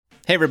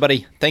Hey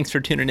everybody, thanks for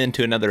tuning in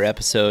to another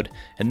episode.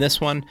 In this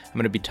one, I'm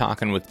going to be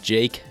talking with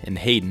Jake and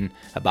Hayden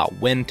about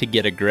when to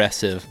get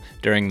aggressive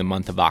during the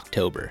month of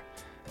October.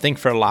 I think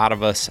for a lot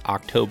of us,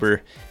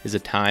 October is a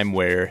time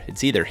where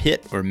it's either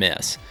hit or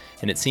miss.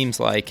 And it seems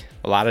like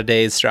a lot of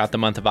days throughout the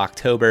month of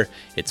October,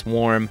 it's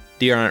warm,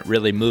 deer aren't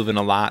really moving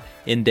a lot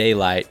in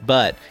daylight.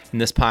 But in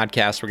this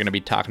podcast, we're going to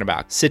be talking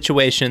about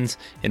situations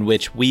in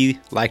which we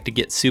like to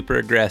get super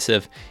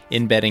aggressive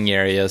in bedding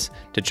areas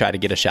to try to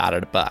get a shot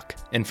at a buck.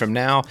 And from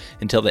now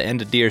until the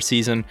end of deer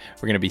season,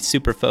 we're going to be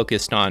super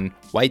focused on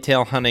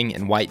whitetail hunting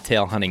and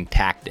whitetail hunting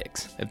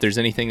tactics. If there's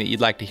anything that you'd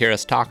like to hear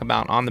us talk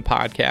about on the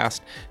podcast,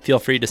 feel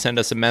free to send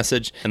us a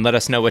message and let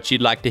us know what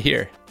you'd like to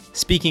hear.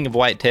 Speaking of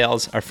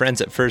whitetails, our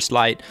friends at First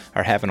Light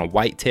are having a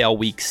Whitetail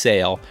Week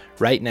sale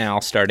right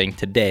now starting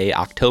today,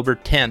 October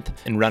 10th,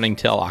 and running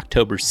till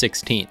October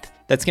 16th.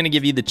 That's going to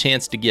give you the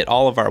chance to get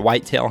all of our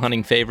whitetail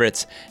hunting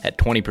favorites at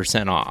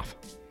 20% off.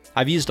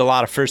 I've used a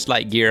lot of First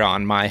Light gear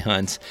on my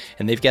hunts,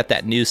 and they've got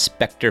that new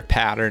Spectre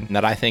pattern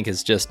that I think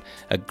is just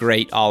a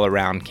great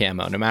all-around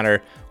camo. No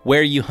matter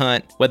where you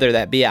hunt, whether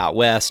that be out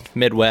west,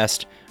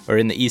 Midwest, or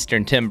in the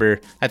eastern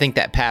timber, I think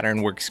that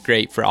pattern works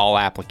great for all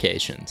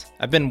applications.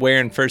 I've been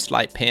wearing First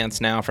Light pants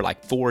now for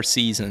like 4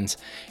 seasons,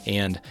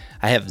 and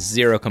I have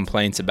zero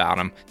complaints about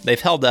them. They've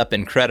held up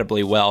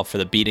incredibly well for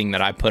the beating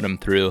that I put them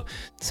through.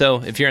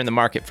 So if you're in the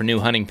market for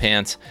new hunting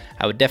pants,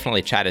 I would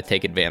definitely try to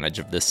take advantage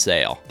of this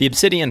sale. The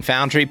Obsidian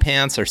Foundry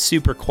pants are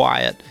super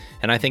quiet,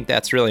 and I think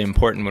that's really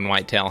important when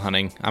whitetail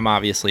hunting. I'm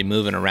obviously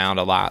moving around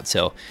a lot,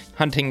 so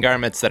hunting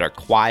garments that are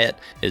quiet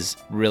is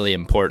really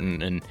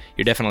important, and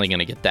you're definitely going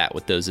to get that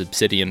with those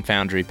Obsidian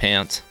Foundry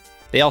pants.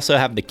 They also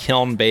have the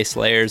Kiln base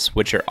layers,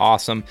 which are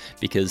awesome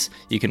because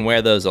you can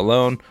wear those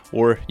alone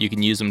or you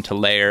can use them to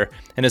layer.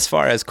 And as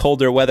far as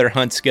colder weather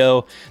hunts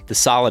go, the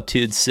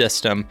Solitude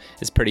system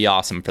is pretty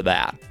awesome for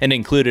that. And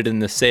included in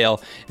the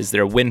sale is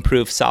their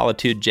windproof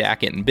Solitude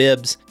jacket and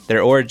bibs,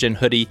 their Origin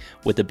hoodie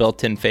with the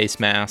built-in face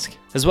mask,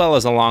 as well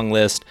as a long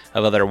list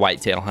of other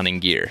whitetail hunting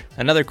gear.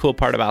 Another cool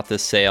part about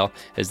this sale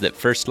is that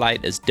First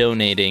Light is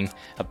donating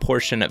a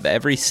portion of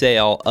every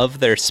sale of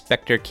their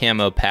Spectre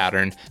camo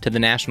pattern to the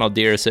National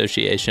Deer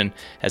Association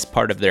as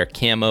part of their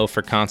Camo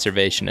for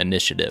Conservation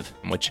initiative,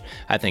 which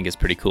I think is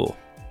pretty cool.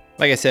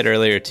 Like I said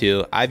earlier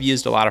too, I've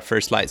used a lot of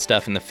First Light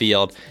stuff in the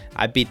field.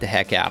 I beat the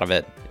heck out of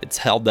it. It's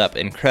held up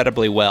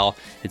incredibly well.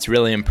 It's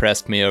really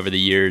impressed me over the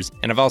years.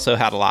 And I've also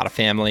had a lot of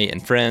family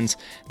and friends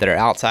that are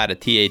outside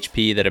of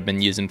THP that have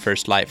been using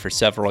First Light for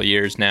several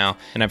years now.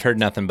 And I've heard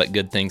nothing but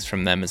good things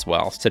from them as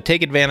well. So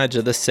take advantage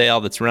of this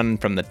sale that's running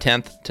from the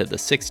 10th to the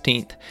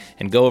 16th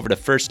and go over to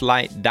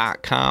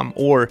firstlight.com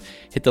or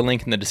hit the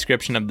link in the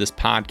description of this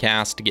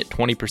podcast to get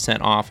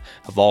 20% off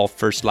of all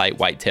First Light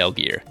whitetail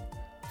gear.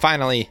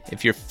 Finally,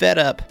 if you're fed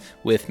up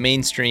with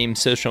mainstream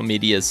social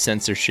media's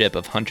censorship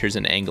of hunters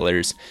and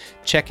anglers,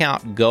 check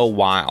out Go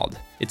Wild.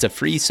 It's a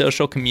free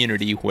social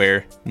community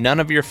where none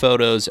of your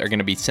photos are going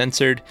to be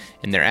censored,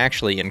 and they're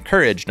actually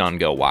encouraged on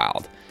Go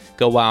Wild.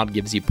 Go Wild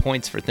gives you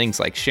points for things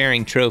like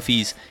sharing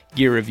trophies,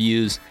 gear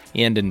reviews,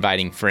 and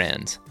inviting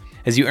friends.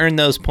 As you earn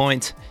those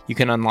points, you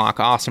can unlock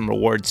awesome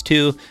rewards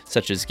too,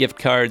 such as gift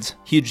cards,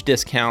 huge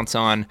discounts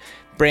on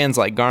brands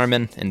like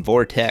Garmin and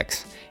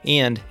Vortex,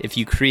 and if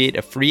you create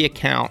a free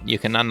account, you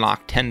can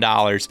unlock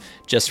 $10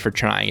 just for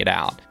trying it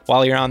out.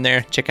 While you're on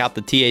there, check out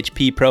the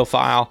THP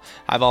profile.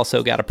 I've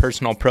also got a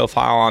personal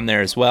profile on there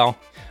as well.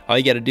 All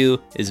you got to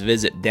do is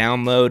visit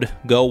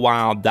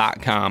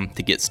downloadgowild.com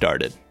to get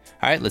started.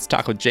 All right, let's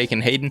talk with Jake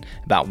and Hayden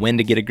about when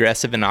to get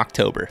aggressive in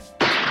October.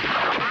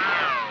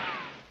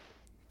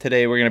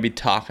 Today we're going to be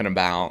talking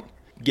about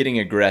getting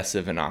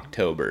aggressive in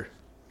October.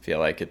 I feel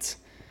like it's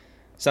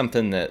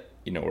something that,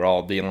 we're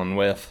all dealing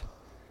with.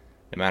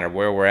 No matter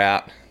where we're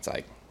at, it's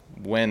like,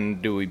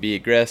 when do we be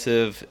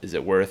aggressive? Is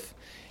it worth,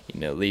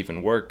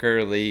 leaving work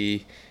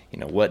early?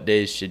 What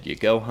days should you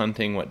go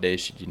hunting? What days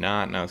should you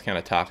not? And I was kind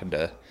of talking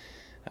to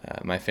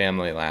my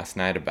family last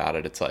night about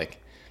it. It's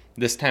like,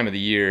 this time of the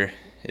year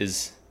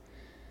is,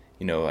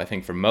 I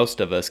think for most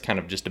of us, kind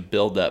of just a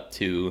build up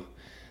to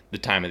the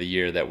time of the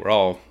year that we're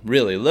all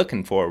really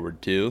looking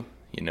forward to.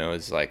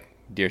 It's like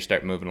deer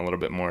start moving a little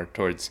bit more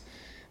towards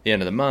the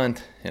end of the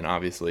month, and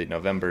obviously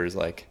November is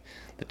like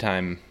the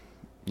time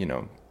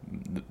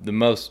the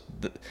most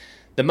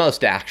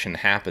action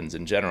happens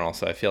in general.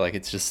 So I feel like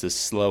it's just this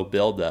slow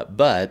build up,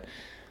 but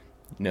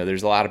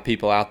there's a lot of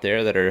people out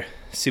there that are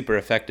super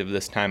effective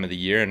this time of the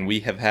year, and we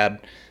have had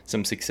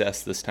some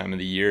success this time of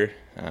the year.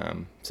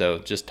 So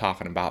just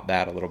talking about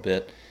that a little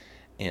bit.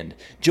 And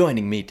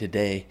joining me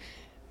today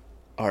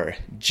are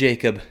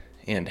Jacob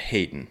and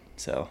Hayden.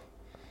 So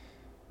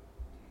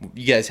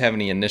you guys have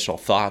any initial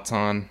thoughts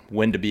on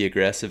when to be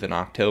aggressive in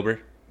October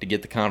to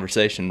get the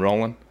conversation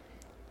rolling?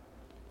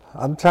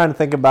 I'm trying to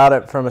think about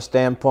it from a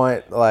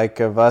standpoint like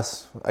of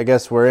us. I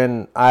guess we're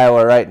in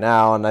Iowa right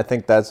now, and I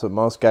think that's what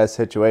most guys'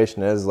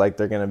 situation is. Like,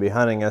 they're going to be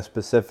hunting a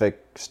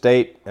specific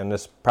state, and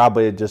it's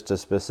probably just a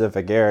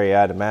specific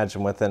area, I'd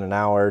imagine, within an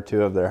hour or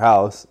two of their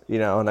house.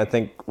 And I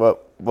think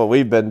what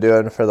we've been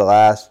doing for the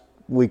last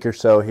week or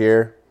so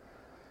here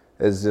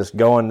is just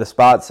going to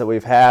spots that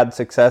we've had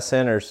success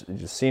in or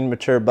just seen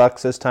mature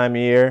bucks this time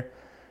of year,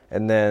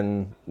 and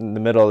then in the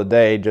middle of the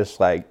day just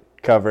like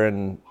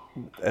covering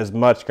as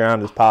much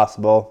ground as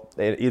possible,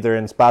 either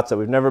in spots that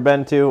we've never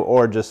been to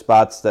or just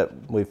spots that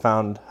we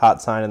found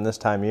hot sign in this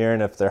time of year.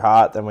 And if they're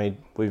hot, then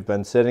we've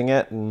been sitting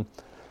it, and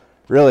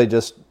really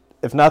just,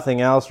 if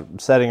nothing else,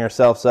 setting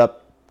ourselves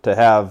up to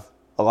have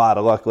a lot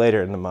of luck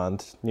later in the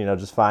month,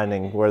 just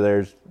finding where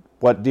there's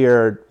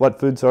what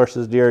food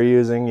sources deer are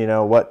using,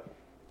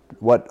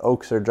 what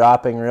oaks are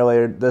dropping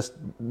really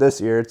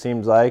this year. It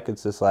seems like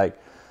it's just like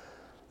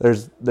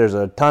there's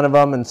a ton of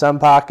them in some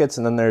pockets,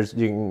 and then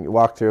you can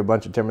walk through a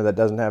bunch of timber that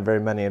doesn't have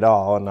very many at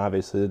all, and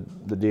obviously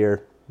the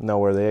deer know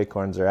where the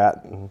acorns are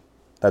at, and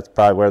that's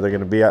probably where they're going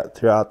to be at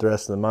throughout the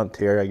rest of the month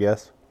here, I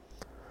guess.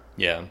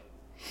 Yeah,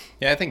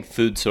 I think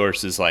food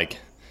sources like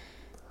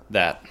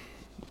that,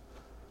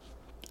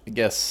 I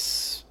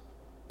guess,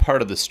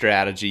 part of the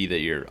strategy that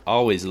you're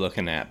always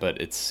looking at, but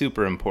it's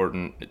super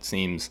important, it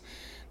seems,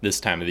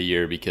 this time of the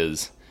year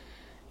because,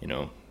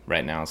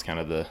 right now it's kind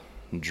of the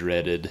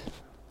dreaded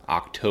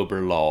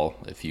October lull,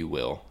 if you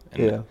will.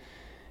 And,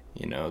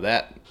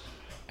 that,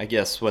 I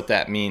guess what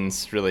that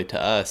means really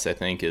to us, I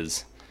think,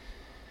 is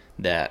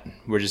that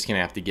we're just going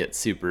to have to get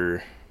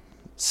super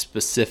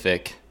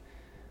specific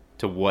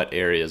to what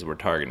areas we're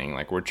targeting.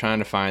 Like, we're trying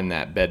to find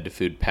that bed to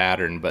food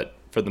pattern, but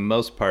for the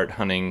most part,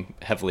 hunting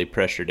heavily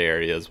pressured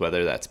areas,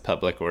 whether that's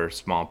public or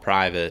small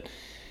private,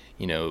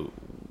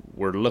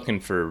 we're looking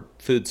for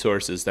food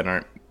sources that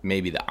aren't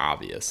maybe the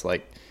obvious.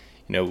 Like,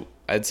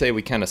 I'd say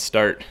we kind of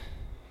start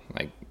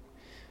like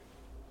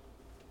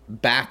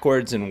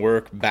backwards and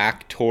work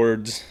back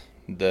towards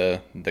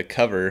the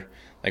cover.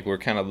 Like, we're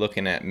kind of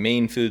looking at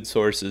main food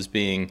sources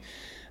being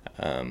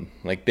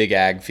like big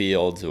ag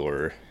fields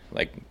or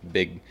like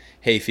big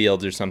hay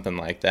fields or something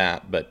like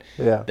that, but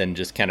then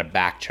just kind of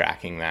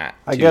backtracking that.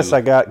 I guess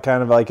I got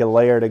kind of like a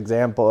layered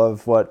example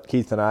of what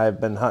Keith and I have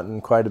been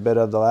hunting quite a bit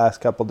of the last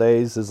couple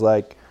days is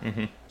like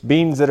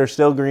beans that are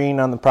still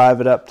green on the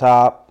private up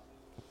top,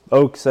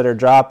 oaks that are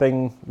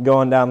dropping,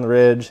 going down the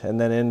ridge, and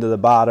then into the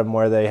bottom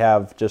where they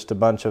have just a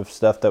bunch of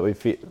stuff that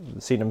we've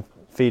seen them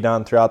feed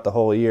on throughout the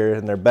whole year,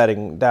 and they're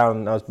bedding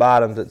down those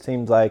bottoms. It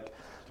seems like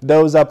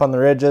does up on the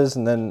ridges,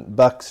 and then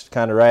bucks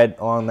kind of right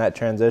along that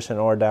transition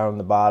or down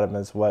the bottom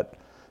is what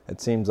it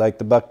seems like.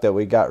 The buck that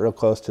we got real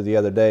close to the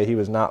other day, he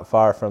was not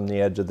far from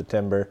the edge of the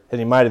timber, and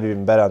he might have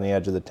even bed on the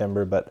edge of the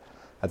timber, but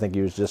I think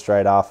he was just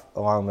right off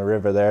along the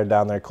river there,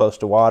 down there close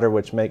to water,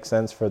 which makes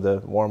sense for the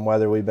warm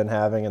weather we've been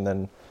having, and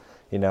then,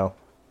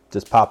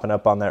 just popping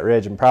up on that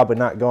ridge and probably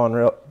not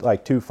going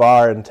too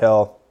far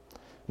until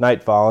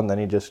nightfall, and then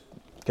he just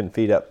can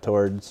feed up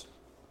towards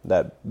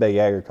that big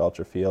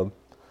agriculture field.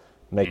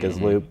 Make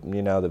his loop,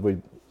 that we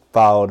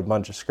followed a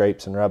bunch of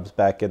scrapes and rubs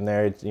back in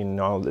there. It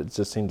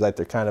just seems like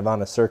they're kind of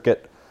on a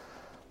circuit,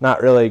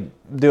 not really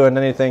doing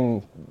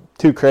anything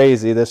too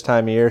crazy this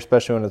time of year,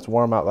 especially when it's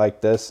warm out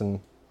like this, and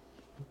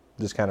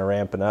just kind of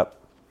ramping up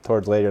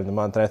towards later in the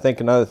month. And I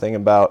think another thing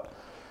about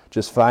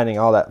just finding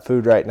all that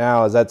food right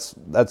now is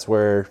that's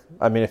where,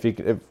 if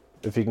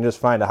you can just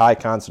find a high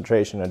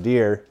concentration of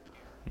deer,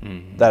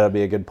 that'll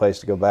be a good place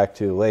to go back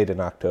to late in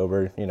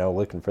October,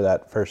 looking for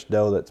that first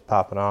doe that's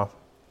popping off.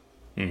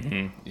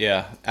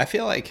 Yeah, I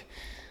feel like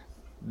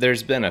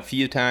there's been a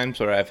few times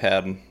where I've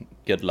had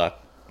good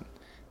luck,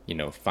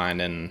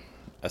 finding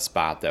a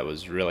spot that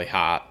was really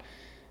hot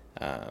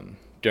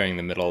during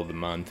the middle of the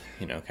month,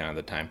 kind of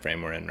the time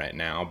frame we're in right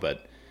now.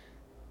 But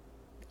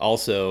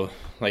also,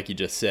 like you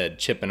just said,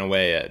 chipping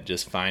away at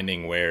just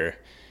finding where,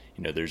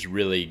 there's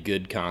really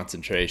good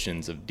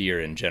concentrations of deer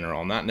in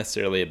general. Not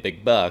necessarily a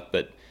big buck,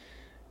 but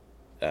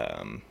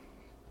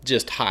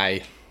just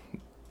high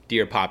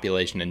deer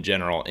population in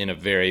general in a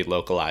very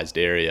localized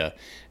area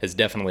has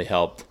definitely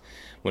helped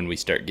when we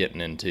start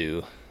getting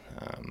into,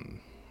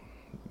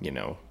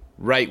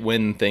 right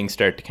when things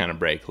start to kind of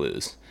break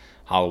loose.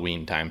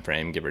 Halloween time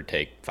frame, give or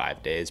take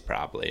 5 days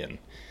probably. And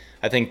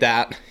I think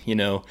that,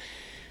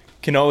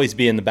 can always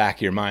be in the back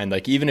of your mind.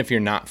 Like, even if you're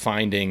not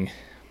finding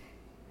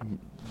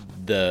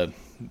the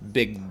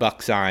big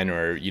buck sign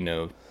or,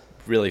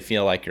 really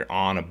feel like you're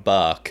on a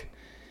buck,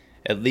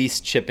 at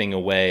least chipping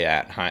away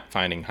at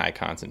finding high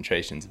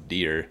concentrations of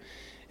deer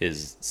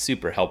is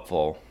super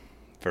helpful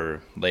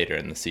for later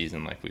in the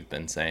season, like we've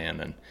been saying.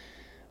 And,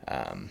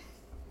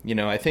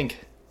 I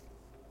think,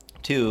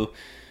 too,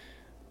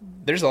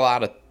 there's a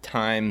lot of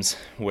times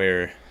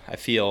where I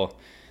feel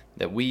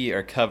that we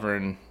are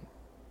covering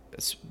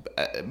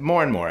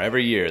more and more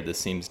every year. This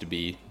seems to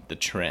be the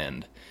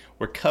trend.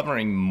 We're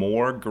covering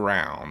more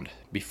ground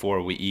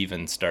before we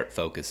even start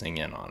focusing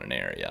in on an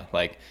area.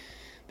 Like,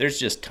 there's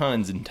just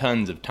tons and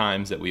tons of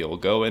times that we will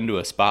go into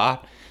a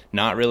spot,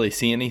 not really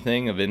see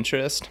anything of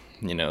interest.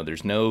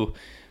 There's no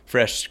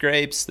fresh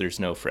scrapes, there's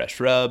no fresh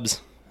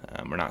rubs,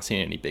 we're not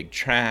seeing any big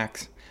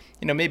tracks.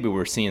 Maybe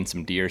we're seeing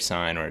some deer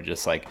sign or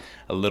just like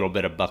a little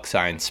bit of buck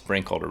sign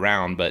sprinkled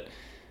around. But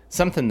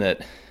something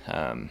that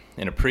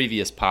in a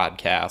previous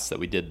podcast that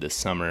we did this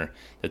summer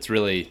that's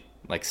really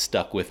like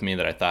stuck with me,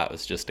 that I thought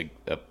was just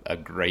a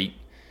great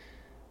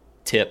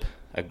tip,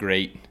 a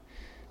great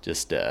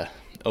just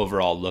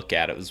overall look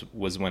at it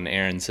was when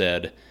Aaron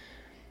said,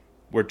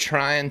 we're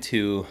trying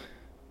to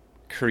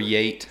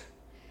create,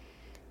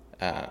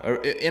 or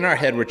in our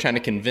head, we're trying to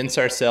convince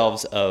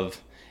ourselves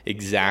of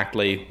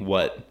exactly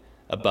what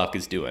a buck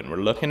is doing. We're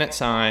looking at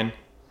sign,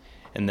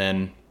 and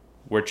then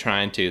we're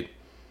trying to,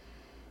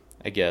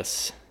 I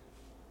guess,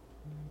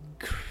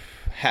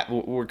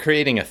 we're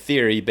creating a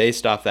theory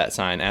based off that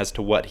sign as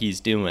to what he's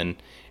doing,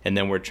 and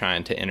then we're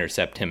trying to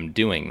intercept him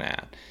doing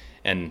that.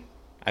 And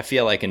I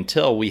feel like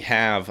until we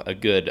have a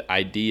good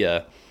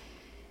idea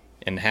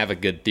and have a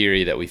good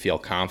theory that we feel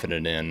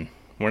confident in,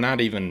 we're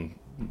not even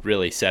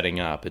really setting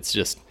up. It's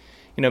just,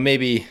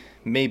 maybe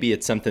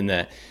it's something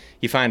that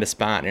you find a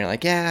spot and you're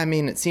like, yeah, I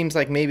mean, it seems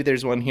like maybe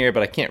there's one here,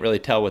 but I can't really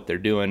tell what they're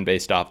doing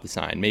based off the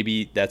sign.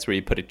 Maybe that's where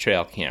you put a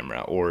trail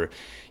camera, or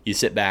you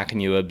sit back and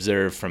you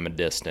observe from a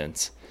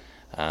distance.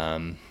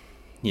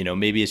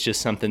 Maybe it's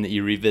just something that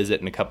you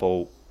revisit in a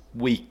couple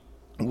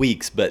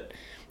weeks, but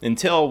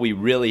until we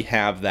really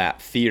have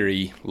that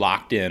theory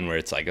locked in where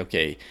it's like,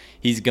 okay,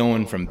 he's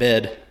going from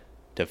bed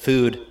to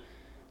food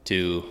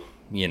to,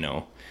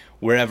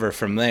 wherever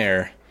from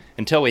there,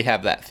 until we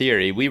have that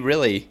theory, we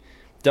really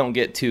don't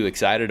get too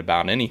excited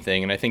about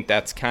anything. And I think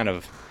that's kind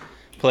of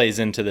plays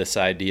into this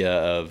idea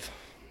of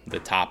the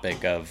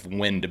topic of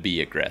when to be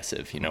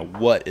aggressive.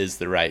 What is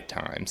the right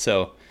time?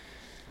 So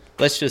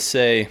let's just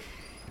say,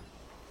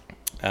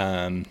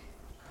 for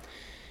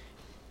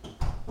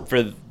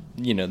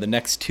the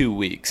next 2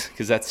 weeks,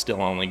 because that's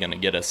still only going to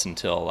get us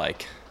until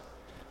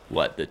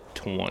the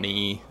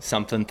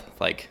 20-something,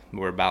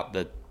 we're about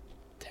the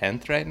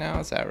 10th right now,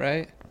 is that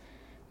right?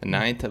 The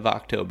 9th of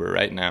October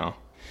right now.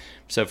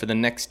 So for the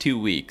next 2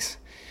 weeks,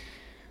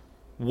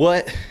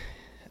 what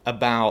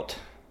about,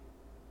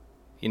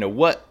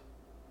 what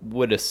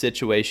would a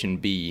situation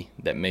be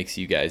that makes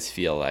you guys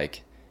feel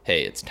like,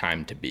 hey, it's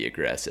time to be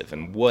aggressive?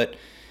 And what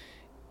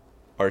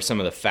are some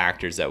of the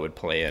factors that would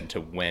play into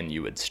when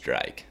you would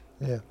strike?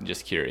 Yeah.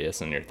 Just curious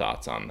on your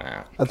thoughts on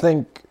that. I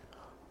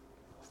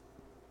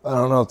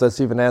don't know if this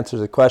even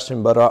answers the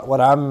question, but what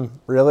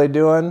I'm really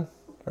doing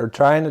or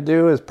trying to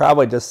do is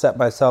probably just set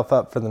myself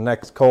up for the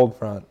next cold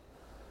front.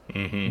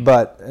 Mm-hmm.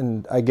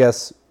 And I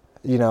guess,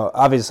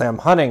 obviously I'm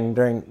hunting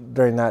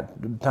during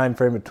that time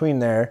frame between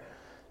there.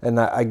 And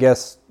I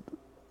guess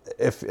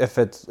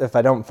if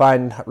I don't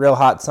find real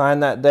hot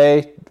sign that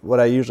day, what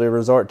I usually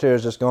resort to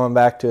is just going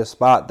back to a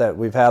spot that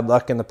we've had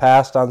luck in the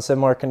past on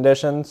similar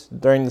conditions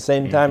during the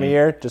same time of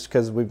year, just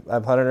because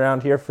I've hunted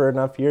around here for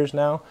enough years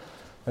now.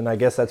 And I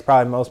guess that's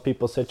probably most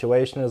people's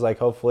situation is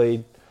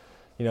hopefully,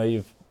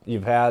 you've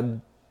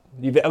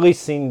at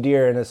least seen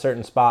deer in a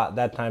certain spot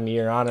that time of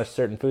year on a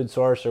certain food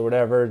source or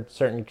whatever,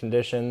 certain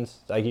conditions.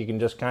 You can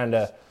just kind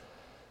of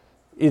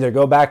either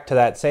go back to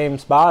that same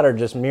spot or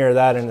just mirror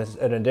that in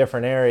a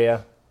different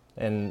area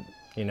and,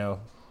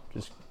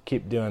 just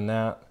keep doing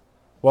that.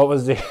 What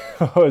was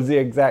the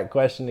exact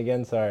question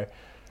again? Sorry.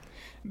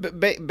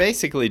 But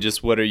basically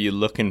just what are you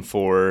looking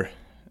for,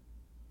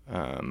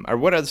 or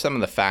what are some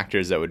of the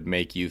factors that would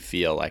make you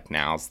feel like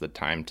now's the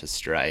time to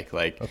strike?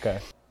 Okay.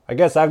 I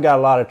guess I've got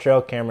a lot of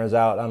trail cameras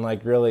out on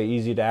really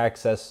easy to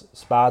access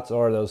spots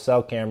or those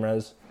cell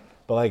cameras.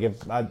 But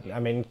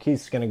if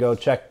Keith's going to go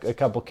check a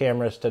couple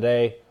cameras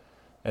today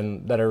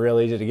and that are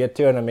really easy to get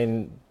to.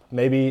 And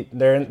maybe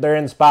they're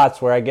in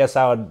spots where I guess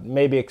I would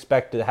maybe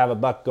expect to have a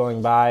buck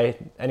going by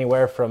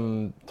anywhere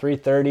from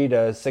 3:30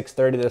 to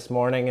 6:30 this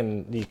morning,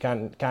 and you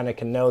kind of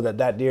can know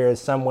that deer is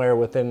somewhere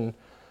within,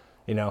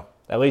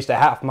 at least a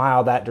half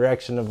mile that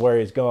direction of where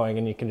he's going,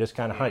 and you can just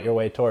kind of hunt your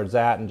way towards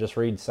that and just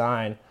read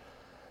sign.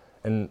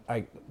 And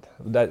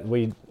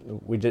we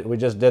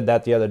just did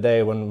that the other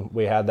day when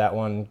we had that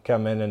one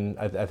come in, and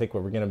I think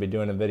we're going to be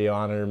doing a video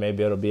on it, or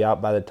maybe it'll be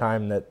out by the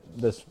time that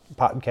this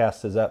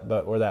podcast is up,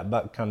 but where that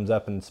buck comes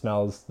up and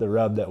smells the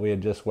rub that we had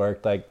just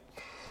worked. It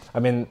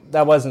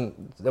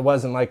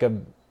wasn't like a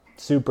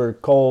super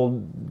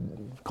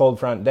cold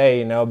front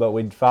day, but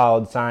we'd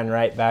followed sign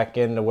right back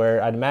into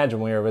where I'd imagine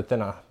we were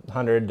within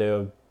 100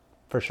 to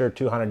for sure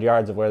 200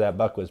 yards of where that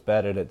buck was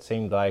bedded. It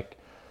seemed like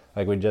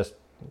we just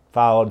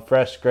followed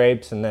fresh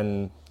scrapes, and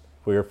then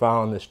we were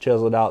following this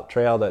chiseled out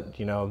trail that,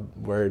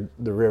 where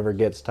the river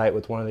gets tight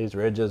with one of these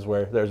ridges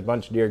where there's a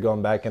bunch of deer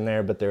going back in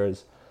there, but there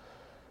was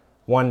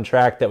one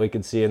track that we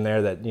could see in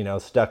there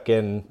that, stuck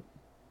in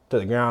to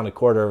the ground a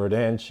quarter of an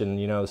inch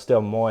and,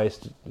 still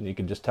moist. You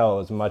could just tell it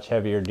was a much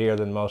heavier deer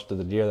than most of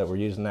the deer that were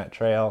using that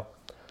trail.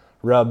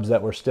 Rubs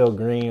that were still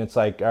green. It's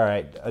all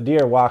right, a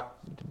deer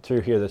walked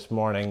through here this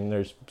morning.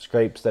 There's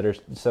scrapes that are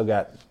still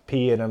got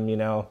pee in them,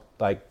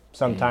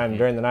 sometime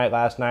during the night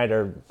last night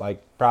or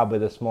probably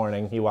this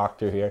morning he walked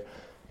through here.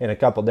 And a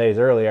couple days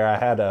earlier I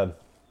had a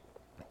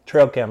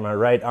trail camera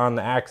right on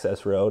the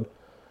access road,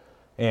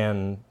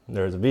 and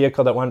there was a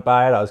vehicle that went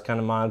by it. I was kind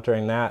of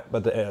monitoring that,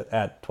 but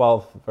at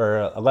 12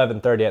 or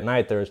 11:30 at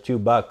night there was 2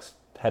 bucks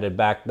headed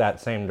back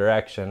that same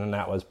direction, and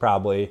that was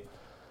probably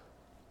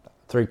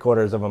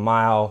 3/4 of a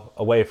mile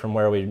away from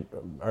where we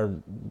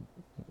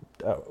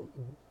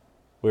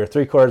were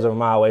 3/4 of a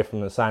mile away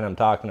from the sign I'm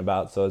talking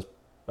about. So it's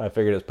I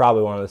figured it's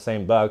probably one of the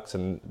same bucks,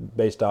 and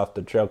based off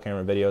the trail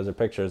camera videos or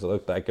pictures, it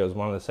looked like it was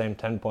one of the same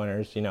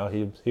 10-pointers. You know,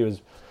 he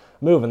was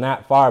moving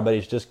that far, but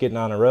he's just getting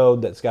on a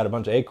road that's got a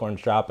bunch of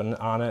acorns dropping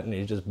on it, and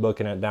he's just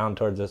booking it down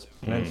towards this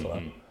peninsula.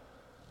 Mm-hmm.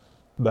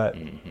 But,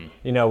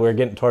 you know, we're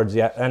getting towards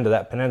the end of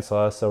that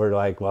peninsula, so we're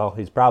like, well,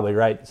 he's probably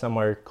right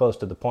somewhere close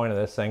to the point of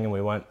this thing, and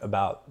we went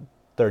about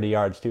 30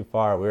 yards too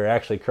far. We were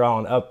actually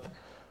crawling up,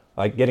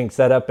 like getting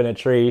set up in a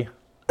tree,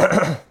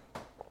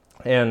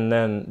 and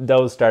then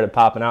does started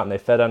popping out, and they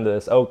fed under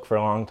this oak for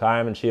a long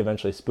time, and she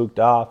eventually spooked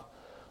off.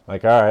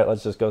 Like, all right,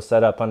 let's just go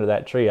set up under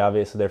that tree.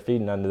 Obviously, they're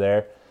feeding under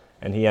there,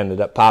 and he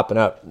ended up popping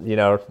up. You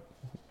know,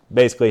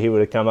 basically, he would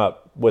have come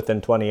up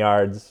within 20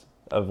 yards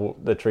of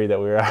the tree that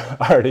we were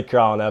already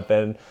crawling up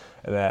in,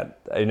 and that,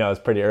 you know,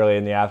 it's pretty early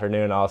in the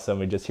afternoon. All of a sudden,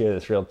 we just hear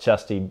this real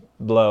chesty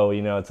blow.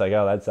 You know, it's like,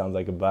 oh, that sounds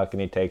like a buck, and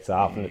he takes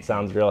off, and it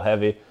sounds real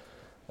heavy.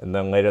 And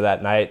then later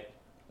that night,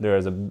 there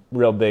was a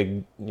real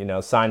big, you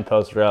know,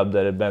 signpost rub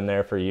that had been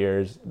there for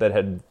years that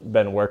had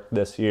been worked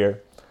this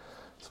year.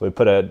 So we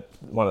put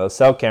one of those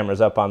cell cameras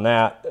up on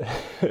that.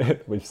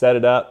 We set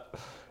it up,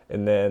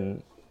 and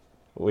then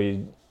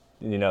we,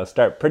 you know,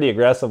 start pretty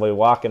aggressively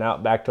walking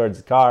out back towards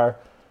the car,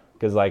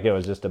 because like it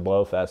was just a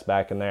blow fest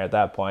back in there at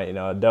that point. You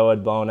know, a doe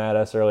had blown at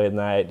us early in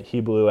the night, he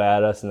blew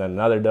at us, and then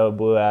another doe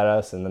blew at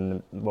us, and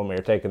then when we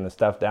were taking the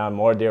stuff down,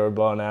 more deer were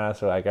blowing at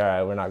us. We're like, all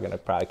right, we're not going to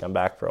probably come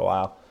back for a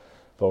while,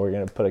 but we're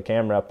going to put a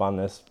camera up on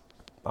this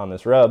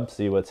rub,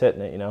 see what's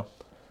hitting it, you know.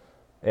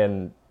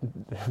 And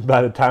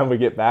by the time we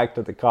get back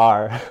to the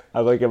car,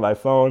 I look at my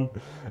phone,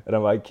 and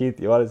I'm like, Keith,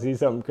 you want to see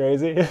something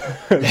crazy?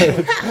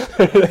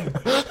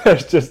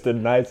 There's just a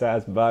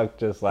nice-ass buck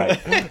just, like,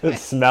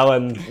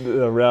 smelling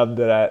the rub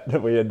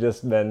that we had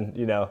just been,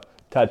 you know,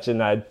 touching.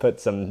 I'd put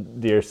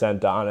some deer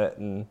scent on it,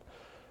 and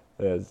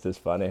it was just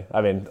funny. I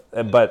mean,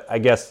 but I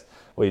guess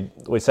we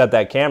set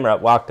that camera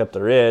up, walked up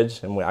the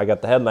ridge, and I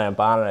got the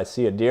headlamp on, and I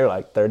see a deer,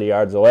 like, 30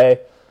 yards away.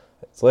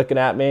 It's looking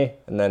at me,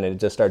 and then it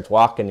just starts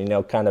walking, you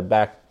know, kind of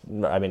back,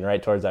 I mean,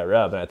 right towards that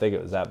rub, and I think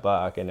it was that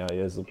buck. You know, he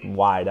was a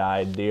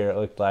wide-eyed deer, it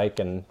looked like,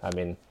 and, I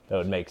mean, it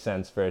would make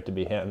sense for it to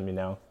be him, you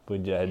know.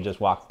 We had just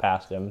walked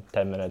past him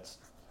 10 minutes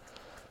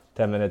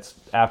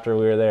after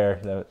we were there.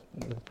 The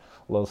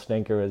little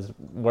stinker was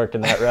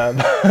working that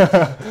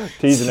rub,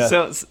 teasing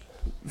us.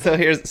 So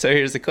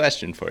here's the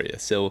question for you.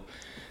 So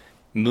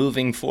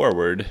moving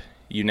forward,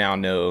 you now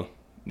know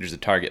there's a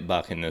target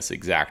buck in this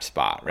exact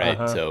spot, right?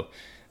 Uh-huh. So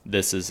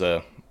this is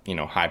a, you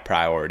know, high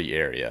priority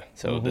area.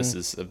 So this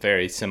is a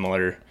very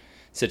similar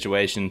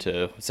situation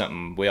to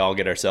something we all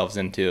get ourselves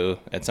into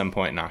at some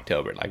point in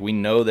October. Like, we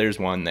know there's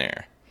one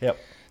there. Yep.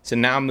 So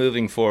now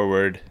moving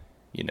forward,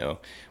 you know,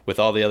 with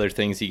all the other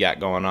things you got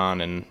going on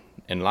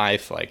in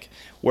life, like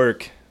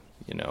work,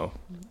 you know,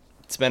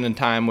 spending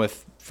time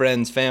with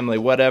friends, family,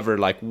 whatever,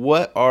 like,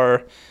 what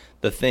are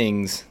the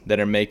things that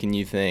are making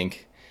you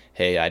think,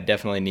 hey, I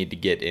definitely need to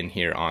get in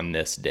here on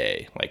this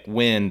day? Like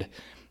wind,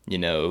 you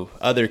know,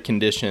 other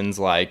conditions,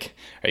 like,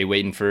 are you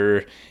waiting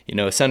for, you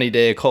know, a sunny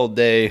day, a cold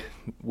day,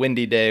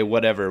 windy day,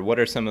 whatever? What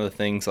are some of the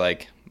things,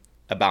 like,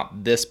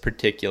 about this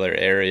particular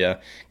area?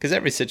 Because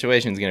every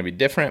situation is going to be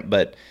different,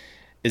 but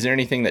is there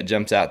anything that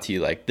jumps out to you,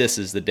 like, this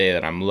is the day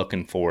that I'm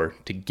looking for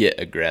to get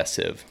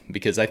aggressive?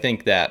 Because I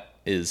think that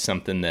is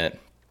something that,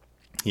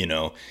 you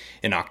know,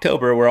 in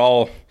October, we're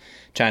all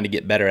trying to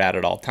get better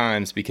at all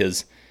times,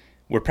 because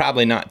we're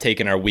probably not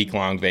taking our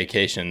week-long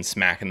vacation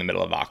smack in the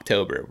middle of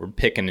October. We're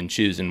picking and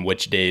choosing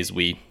which days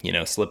we, you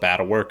know, slip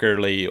out of work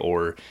early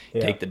or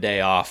take the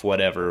day off,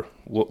 whatever.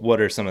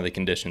 What are some of the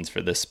conditions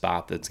for this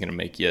spot that's going to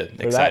make you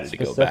excited to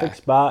go back? For that specific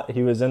spot,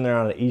 he was in there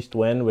on an east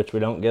wind, which we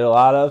don't get a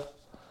lot of.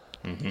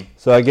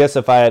 So I guess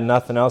if I had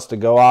nothing else to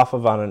go off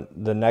of on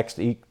the next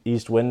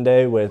east wind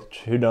day,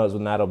 which who knows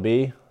when that'll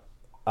be,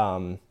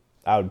 I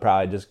would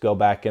probably just go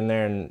back in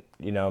there and,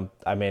 you know,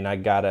 I mean, I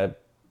got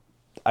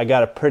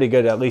a pretty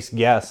good at least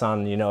guess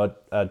on, you know,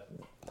 a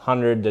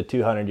 100 to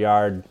 200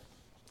 yard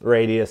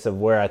radius of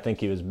where I think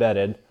he was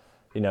bedded.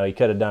 You know, he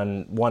could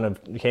have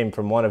came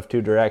from one of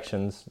two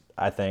directions,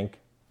 I think.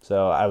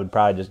 So I would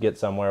probably just get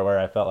somewhere where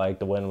I felt like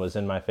the wind was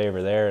in my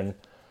favor there, and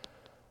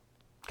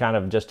kind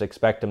of just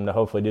expect him to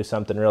hopefully do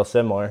something real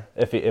similar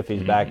if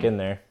he's back in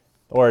there.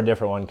 Or a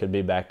different one could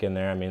be back in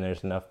there. I mean,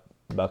 there's enough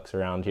bucks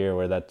around here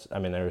where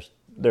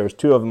there was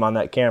two of them on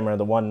that camera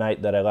the one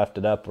night that I left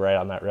it up right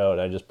on that road.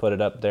 I just put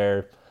it up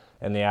there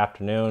in the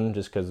afternoon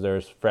just because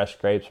there's fresh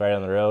scrapes right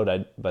on the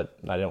road. But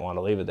I didn't want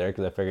to leave it there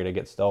because I figured it'd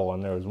get stolen.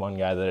 There was one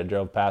guy that had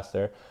drove past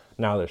there.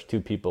 Now there's two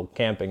people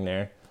camping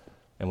there.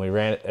 And we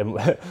ran it.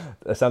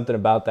 And something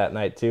about that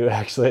night too,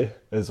 actually,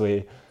 is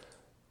we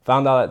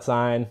found all that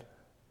sign,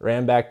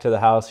 ran back to the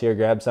house here,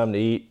 grabbed something to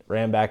eat,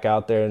 ran back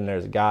out there, and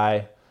there's a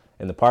guy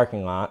in the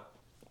parking lot.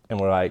 And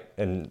we're like,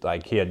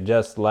 he had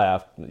just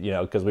left, you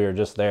know, because we were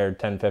just there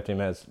 10, 15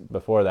 minutes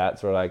before that.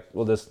 So we're like,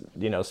 we'll just,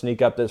 you know,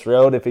 sneak up this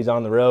road. If he's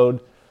on the road,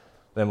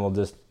 then we'll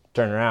just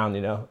turn around,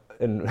 you know.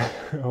 And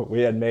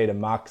we had made a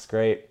mock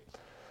scrape.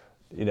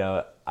 You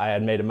know, I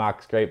had made a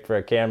mock scrape for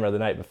a camera the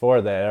night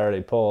before that I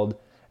already pulled.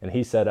 and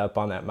he set up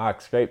on that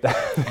mock scrape that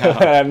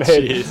I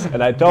made. Geez.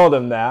 And I told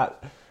him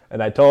that.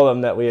 And I told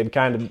him that we had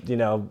kind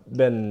of,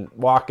 been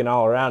walking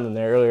all around in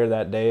there earlier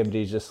that day, but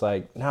he's just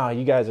like, no,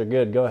 you guys are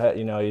good. Go ahead.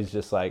 He's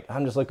just like, I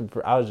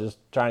was just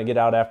trying to get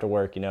out after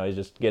work. He's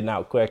just getting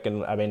out quick.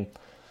 And I mean,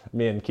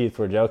 me and Keith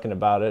were joking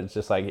about it. It's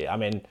just like, I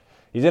mean,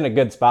 he's in a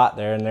good spot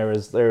there, and there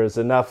was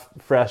enough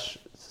fresh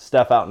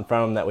stuff out in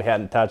front of him that we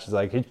hadn't touched. It's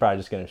like, he's probably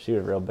just going to shoot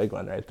a real big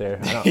one right there.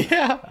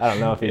 I don't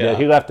know if he did.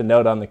 He left a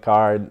note on the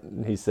card.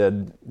 He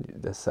said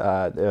this,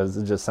 it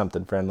was just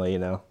something friendly,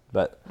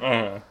 but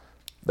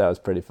that was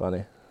pretty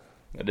funny.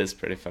 It is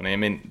pretty funny. I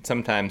mean,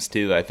 sometimes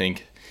too, I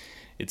think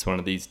it's one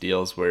of these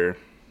deals where,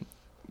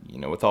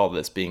 with all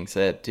this being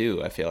said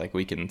too, I feel like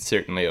we can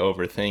certainly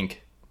overthink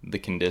the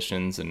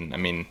conditions, and I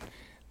mean,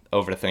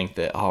 overthink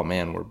that, oh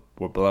man,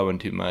 we're blowing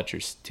too much, or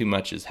too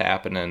much is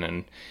happening,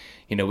 and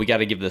we got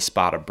to give this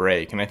spot a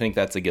break. And I think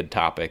that's a good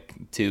topic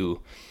too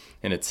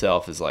in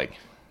itself, is like,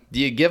 do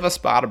you give a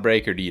spot a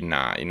break or do you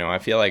not? I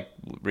feel like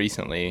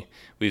recently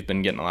we've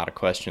been getting a lot of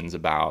questions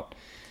about,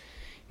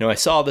 I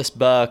saw this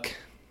buck,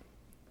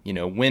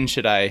 when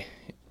should I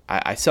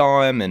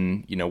saw him,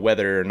 and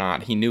whether or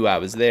not he knew I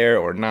was there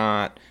or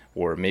not,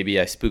 or maybe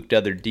I spooked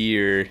other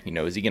deer,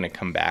 is he going to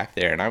come back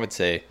there? And I would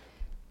say,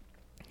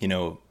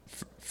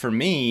 for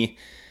me,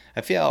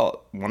 I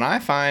feel when I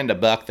find a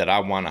buck that I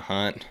want to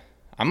hunt,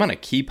 I'm going to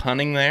keep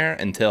hunting there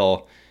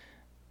until,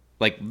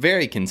 like,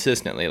 very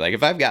consistently. Like,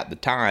 if I've got the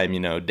time,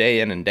 day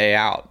in and day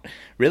out,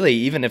 really,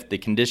 even if the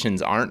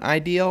conditions aren't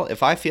ideal,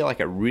 if I feel like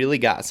I really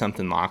got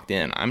something locked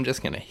in, I'm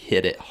just going to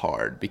hit it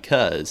hard,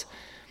 because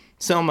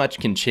so much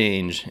can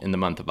change in the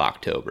month of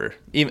October,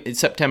 even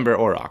September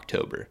or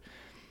October.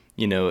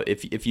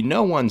 If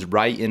one's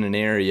right in an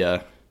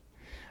area,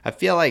 I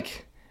feel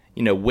like,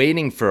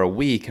 waiting for a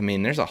week, I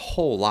mean, there's a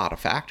whole lot of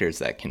factors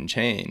that can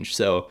change.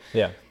 So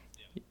yeah,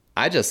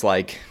 I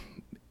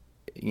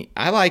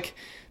like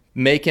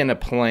making a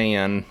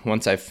plan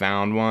once I've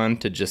found one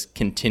to just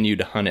continue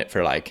to hunt it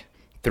for like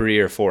 3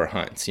 or 4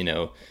 hunts,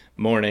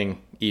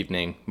 morning,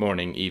 evening,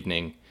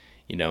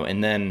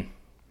 and then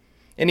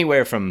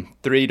anywhere from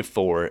 3 to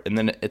 4. And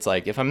then it's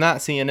like, if I'm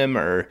not seeing him,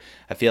 or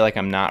I feel like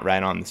I'm not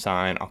right on the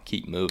sign, I'll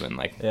keep moving.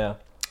 Like, yeah,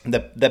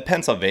 the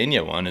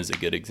Pennsylvania one is a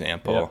good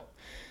example. Yeah.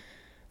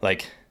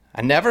 Like,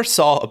 I never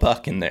saw a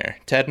buck in there.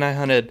 Ted and I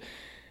hunted,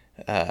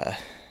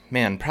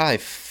 probably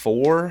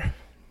 4. I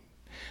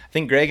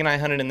think Greg and I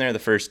hunted in there the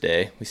first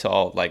day. We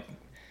saw, like,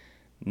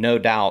 no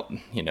doubt,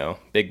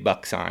 big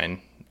buck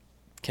sign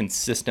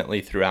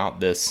consistently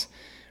throughout this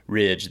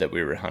ridge that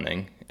we were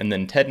hunting. And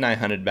then Ted and I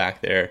hunted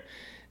back there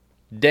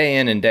day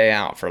in and day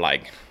out for,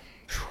 like,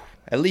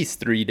 at least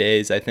 3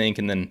 days, I think.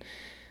 And then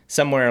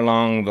somewhere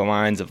along the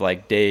lines of,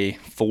 like, day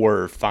 4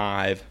 or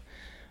 5,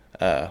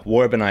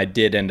 Warb and I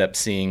did end up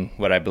seeing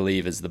what I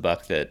believe is the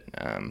buck that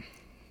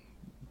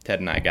Ted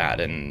and I got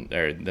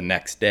the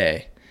next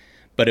day.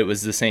 But it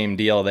was the same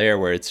deal there,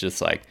 where it's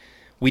just like,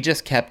 we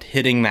just kept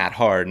hitting that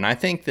hard. And I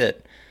think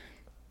that,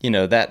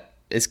 that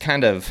is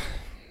kind of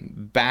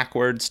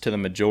backwards to the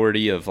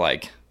majority of,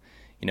 like,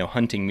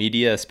 hunting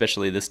media,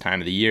 especially this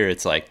time of the year.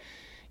 It's like,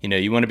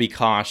 you want to be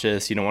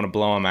cautious. You don't want to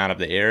blow them out of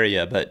the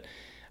area. But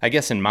I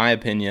guess in my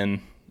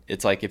opinion,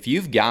 it's like, if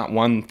you've got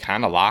one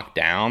kind of locked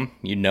down,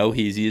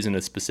 he's using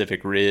a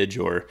specific ridge,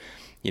 or,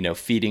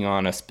 feeding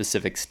on a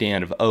specific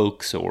stand of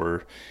oaks,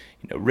 or,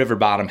 river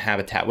bottom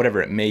habitat,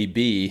 whatever it may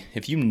be,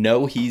 if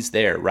he's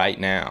there right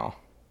now.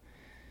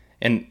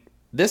 And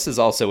this is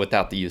also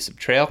without the use of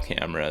trail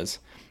cameras.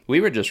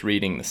 We were just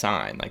reading the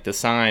sign. Like, the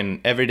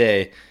sign every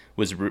day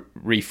was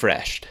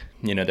refreshed.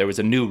 There was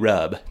a new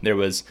rub. There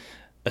was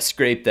a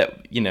scrape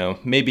that,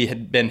 maybe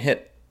had been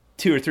hit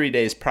 2 or 3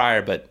 days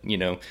prior, but,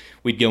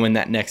 we'd go in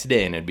that next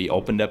day and it'd be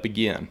opened up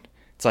again.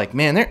 It's like,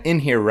 man, they're in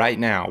here right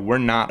now. We're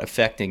not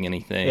affecting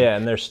anything. Yeah,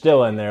 and they're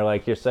still in there,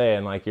 like you're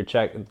saying, like you're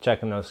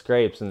checking those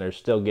scrapes, and they're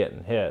still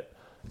getting hit.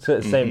 So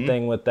the same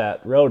thing with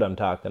that road I'm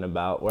talking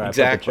about, where I put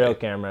the trail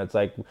camera. It's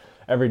like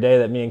every day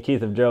that me and Keith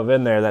have drove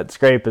in there, that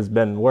scrape has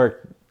been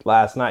worked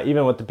last night.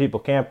 Even with the people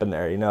camping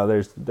there,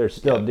 there's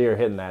still deer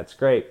hitting that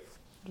scrape,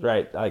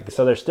 right? Like,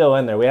 so they're still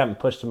in there. We haven't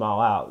pushed them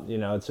all out.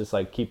 It's just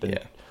like keeping.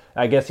 Yeah.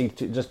 I guess you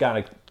just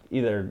gotta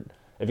either,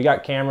 if you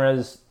got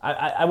cameras,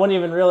 I wouldn't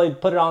even really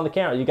put it on the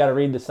camera. You got to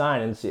read the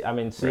sign and see. I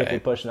mean, see if you're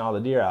pushing all the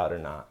deer out or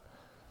not.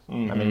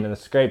 Mm-hmm. I mean, the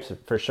scrapes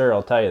for sure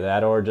will tell you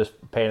that, or just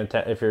paying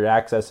attention if you're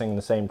accessing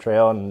the same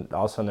trail and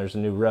all of a sudden there's a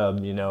new rub.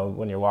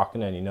 When you're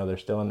walking in, they're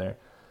still in there.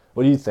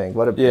 What do you think?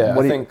 I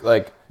think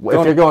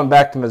if you're going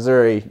back to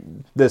Missouri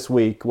this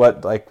week,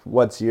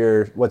 what's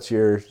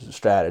your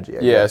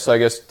strategy? So I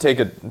guess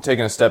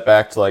taking a step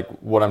back to, like,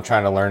 what I'm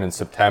trying to learn in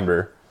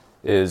September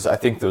is, I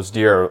think those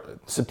deer,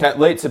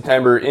 late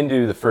September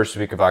into the first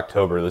week of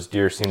October, those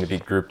deer seem to be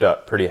grouped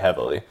up pretty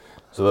heavily.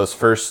 So those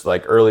first,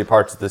 like, early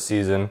parts of the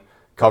season,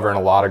 covering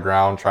a lot of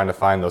ground, trying to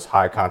find those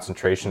high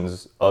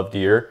concentrations of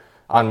deer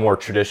on more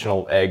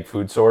traditional egg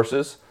food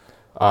sources.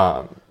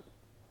 And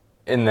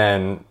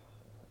then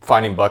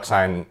finding buck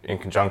sign in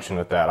conjunction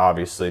with that,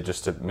 obviously,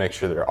 just to make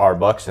sure there are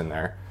bucks in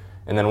there.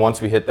 And then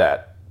once we hit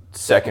that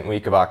second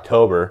week of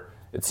October,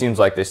 it seems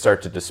like they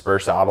start to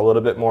disperse out a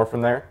little bit more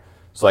from there.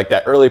 So like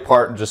that early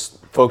part,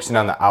 just focusing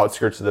on the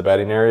outskirts of the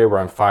bedding area where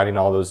I'm finding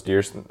all those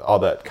deer, all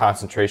that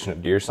concentration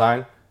of deer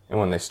sign. And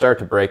when they start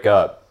to break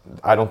up,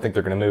 I don't think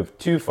they're going to move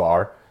too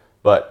far.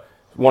 But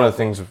one of the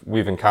things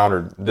we've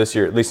encountered this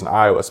year, at least in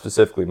Iowa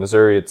specifically,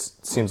 Missouri, it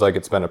seems like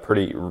it's been a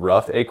pretty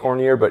rough acorn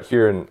year, but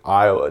here in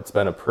Iowa, it's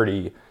been a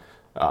pretty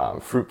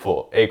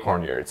fruitful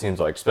acorn year, it seems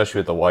like, especially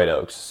with the white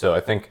oaks. So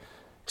I think,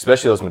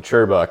 especially those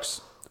mature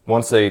bucks,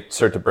 once they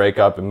start to break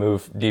up and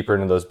move deeper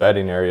into those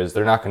bedding areas,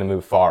 they're not going to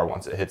move far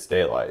once it hits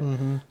daylight.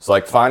 So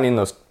like finding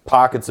those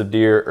pockets of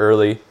deer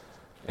early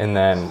and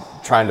then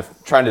trying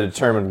to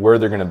determine where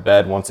they're going to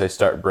bed once they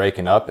start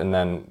breaking up, and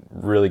then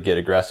really get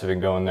aggressive and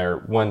go in there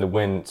when the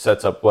wind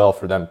sets up well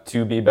for them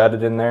to be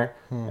bedded in there,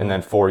 and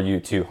then for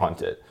you to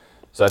hunt it.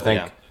 So I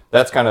think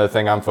that's kind of the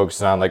thing I'm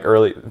focusing on. Like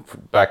early,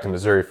 back to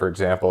Missouri, for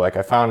example, like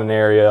I found an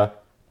area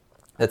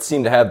that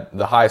seemed to have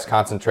the highest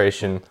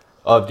concentration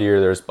of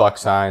deer. There's buck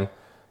sign,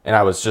 and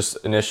I was just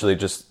initially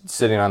just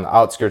sitting on the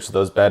outskirts of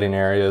those bedding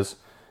areas.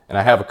 And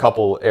I have a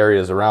couple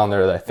areas around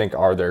there that I think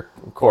are their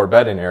core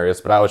bedding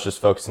areas, but I was just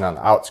focusing on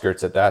the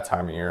outskirts at that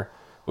time of year.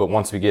 But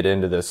once we get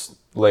into this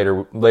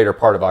later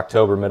part of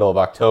October, middle of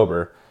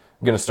October,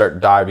 I'm going to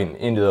start diving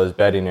into those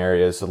bedding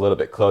areas a little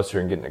bit closer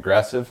and getting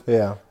aggressive.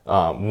 Yeah.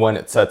 When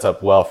it sets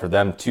up well for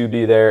them to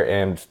be there,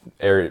 and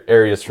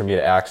areas for me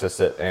to access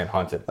it and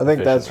hunt it. I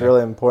think that's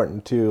really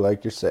important too.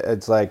 Like you're saying,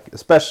 it's like,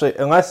 especially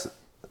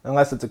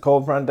unless it's a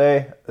cold front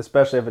day,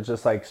 especially if it's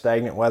just like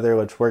stagnant weather,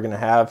 which we're going to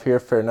have here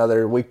for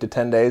another week to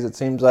 10 days, it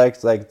seems like.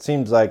 It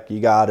seems like you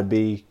got to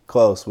be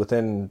close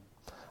within,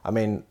 I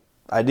mean,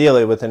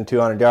 ideally within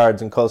 200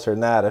 yards and closer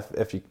than that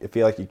if you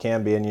feel like you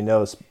can be, and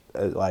if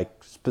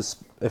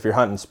you're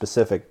hunting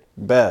specific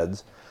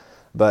beds.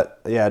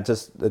 But yeah, it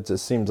just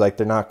seems like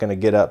they're not going to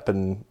get up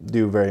and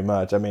do very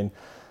much. I mean,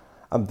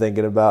 I'm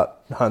thinking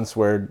about hunts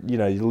where,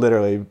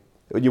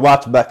 you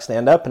watch a buck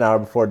stand up an hour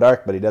before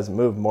dark, but he doesn't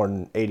move more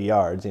than 80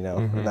 yards, and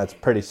that's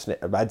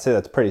I'd say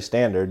that's pretty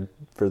standard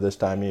for this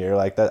time of year.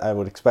 Like that, I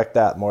would expect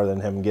that more than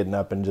him getting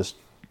up and just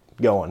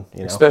going,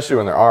 Especially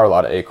when there are a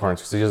lot of acorns,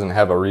 because he doesn't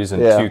have a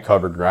reason to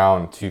cover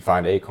ground to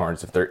find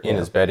acorns if they're in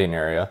his bedding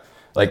area.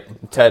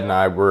 Like Ted and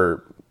I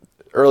were,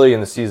 early in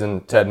the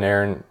season, Ted and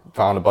Aaron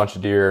found a bunch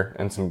of deer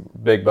and some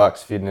big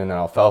bucks feeding in an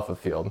alfalfa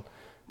field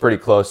pretty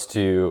close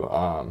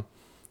to,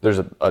 there's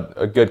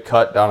a good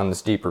cut down in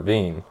this deep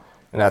ravine.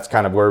 And that's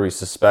kind of where we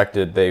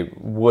suspected they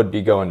would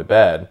be going to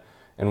bed.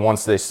 And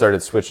once they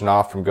started switching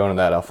off from going to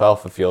that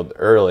alfalfa field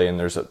early, and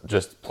there's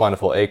just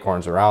plentiful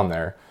acorns around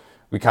there,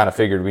 we kind of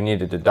figured we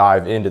needed to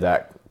dive into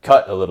that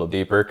cut a little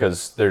deeper,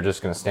 because they're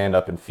just going to stand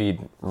up and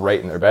feed right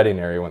in their bedding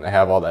area when they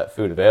have all that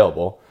food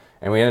available.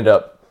 And we ended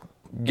up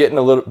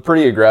getting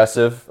pretty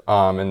aggressive,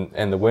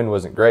 and the wind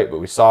wasn't great, but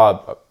we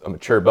saw a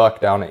mature buck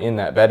down in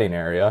that bedding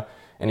area,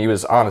 and he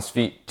was on his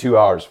feet 2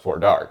 hours before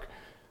dark.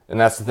 And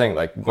that's the thing,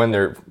 like when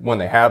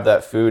they have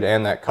that food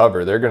and that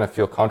cover, they're going to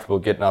feel comfortable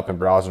getting up and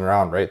browsing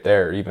around right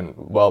there, even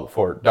well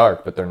before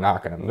dark, but they're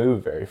not going to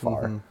move very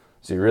far.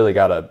 So you really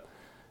got to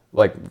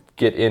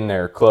get in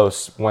there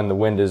close when the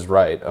wind is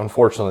right.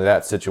 Unfortunately,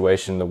 that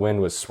situation, the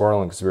wind was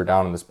swirling because we were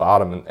down in this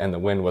bottom, and the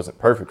wind wasn't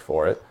perfect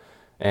for it.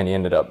 And he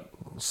ended up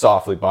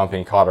softly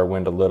bumping, caught our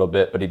wind a little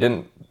bit, but he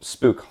didn't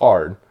spook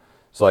hard.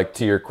 So like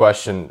to your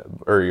question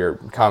or your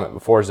comment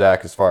before,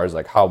 Zach, as far as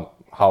like how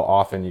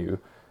often you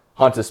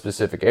hunt a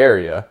specific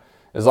area,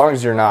 as long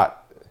as you're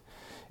not,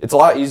 it's a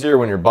lot easier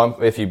when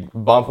if you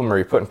bump them or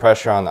you're putting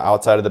pressure on the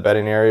outside of the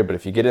bedding area. But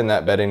if you get in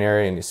that bedding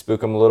area and you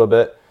spook them a little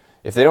bit,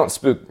 if they don't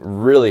spook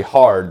really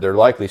hard, they're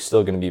likely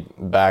still going to be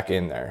back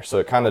in there. So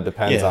it kind of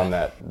depends on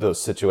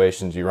those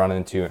situations you run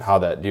into and how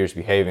that deer's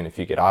behaving. If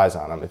you get eyes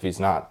on him, if he's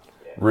not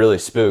really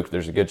spooked,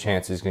 there's a good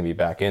chance he's going to be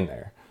back in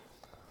there.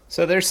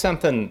 So there's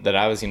something that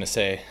I was going to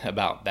say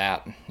about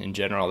that in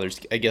general. There's,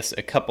 I guess,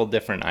 a couple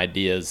different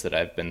ideas that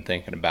I've been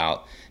thinking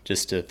about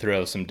just to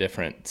throw some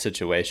different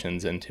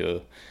situations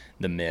into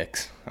the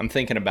mix. I'm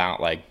thinking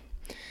about, like,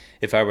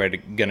 if I were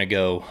going to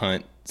go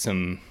hunt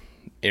some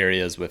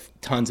areas with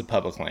tons of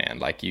public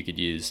land, like you could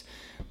use,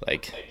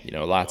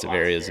 lots of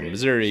areas in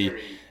Missouri,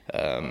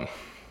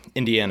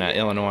 Indiana,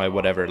 Illinois,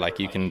 whatever, like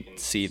you can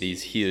see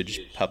these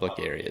huge public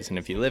areas. And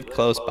if you lived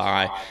close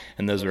by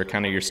and those were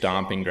kind of your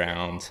stomping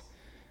grounds,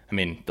 I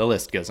mean, the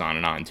list goes on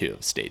and on, too,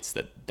 of states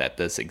that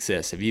this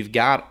exists. If you've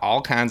got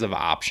all kinds of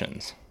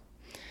options,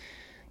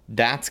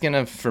 that's going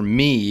to, for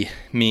me,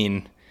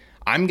 mean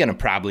I'm going to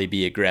probably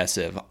be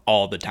aggressive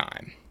all the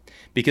time.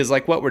 Because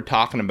like what we're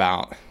talking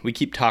about, we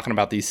keep talking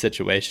about these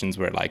situations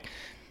where, like,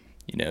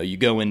 you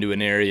go into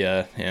an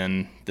area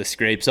and the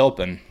scrape's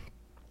open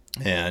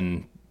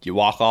and you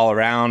walk all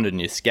around and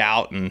you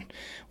scout and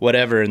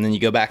whatever, and then you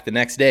go back the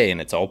next day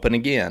and it's open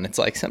again. It's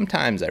like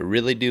sometimes I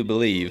really do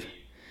believe,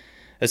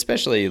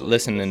 especially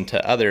listening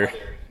to other,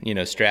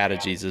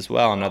 strategies as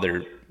well, and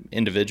other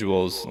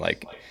individuals,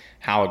 like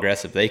how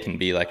aggressive they can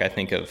be. Like I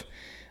think of,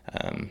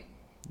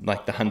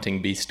 like the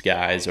Hunting Beast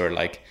guys, or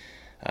like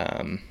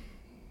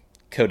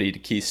Cody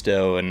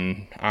DeKisto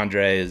and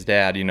Andre, his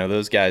dad,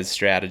 those guys'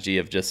 strategy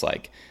of just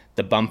like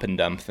the bump and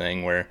dump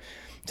thing, where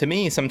to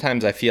me,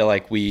 sometimes I feel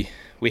like we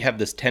have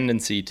this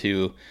tendency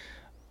to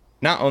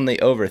not only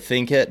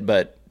overthink it,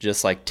 but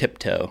just like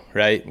tiptoe,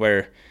 right?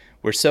 Where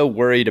we're so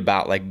worried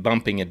about like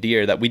bumping a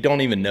deer that we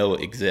don't even know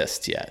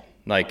exists yet.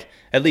 Like,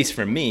 at least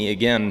for me,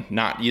 again,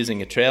 not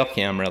using a trail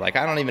camera, like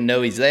I don't even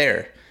know he's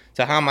there.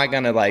 So how am I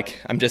going to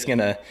I'm just going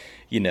to,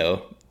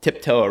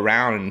 tiptoe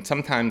around. And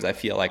sometimes I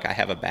feel like I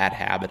have a bad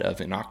habit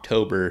of in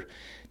October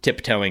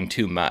tiptoeing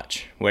too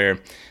much, where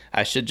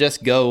I should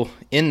just go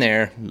in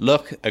there,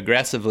 look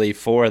aggressively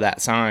for that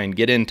sign,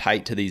 get in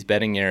tight to these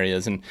bedding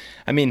areas. And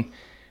I mean,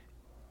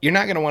 you're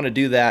not going to want to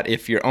do that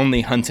if you're only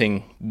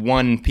hunting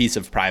one piece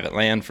of private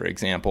land, for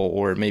example,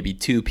 or maybe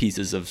two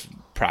pieces of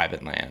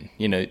private land.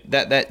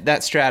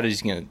 That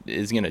strategy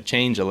is going to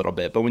change a little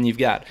bit. But when you've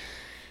got,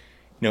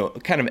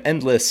 kind of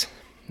endless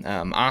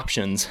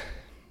options,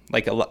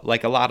 like a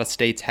lot of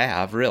states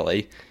have,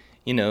 really,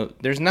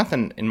 there's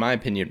nothing, in my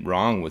opinion,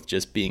 wrong with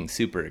just being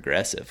super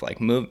aggressive. Like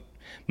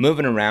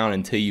moving around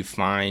until you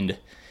find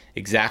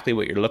exactly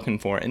what you're looking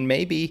for, and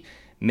maybe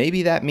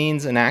that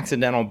means an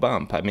accidental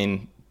bump. I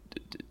mean,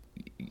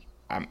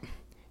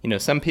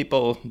 some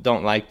people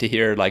don't like to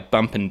hear like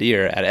bumping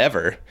deer at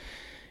ever,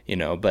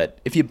 but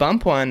if you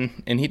bump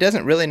one and he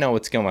doesn't really know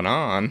what's going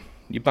on,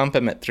 you bump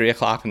him at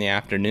 3:00 in the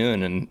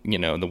afternoon and,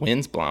 the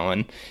wind's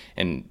blowing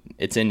and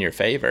it's in your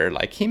favor.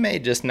 Like, he may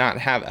just not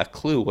have a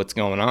clue what's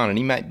going on, and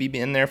he might be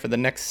in there for the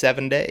next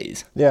 7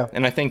 days. Yeah.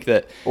 And I think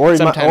that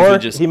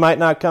he might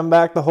not come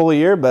back the whole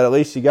year, but at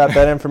least you got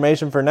that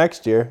information for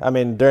next year. I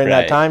mean, during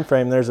that time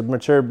frame, there's a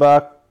mature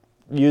buck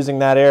using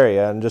that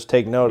area, and just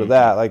take note of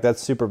that. Like,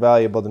 that's super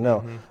valuable to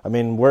know. I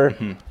mean, we're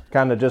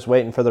kind of just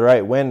waiting for the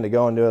right wind to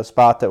go into a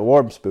spot that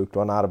warb spooked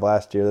one out of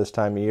last year this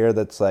time of year.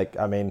 That's like,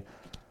 I mean,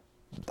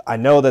 I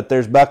know that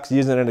there's bucks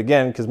using it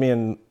again, because me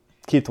and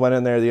Keith went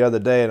in there the other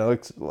day, and it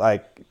looks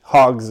like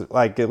hogs.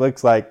 Like, it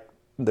looks like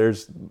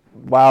there's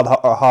wild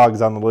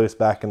hogs on the loose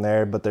back in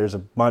there, but there's a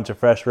bunch of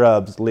fresh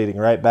rubs leading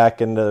right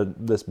back into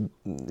this,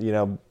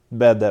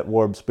 bed that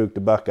warb spooked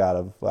a buck out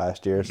of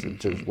last year. So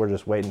we're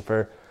just waiting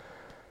for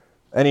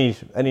any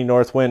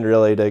north wind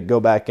really to go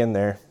back in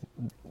there.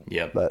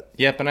 Yep. But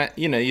and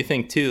you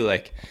think too,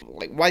 like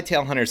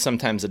whitetail hunters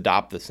sometimes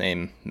adopt the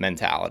same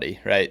mentality,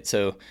 right?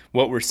 So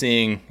what we're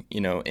seeing,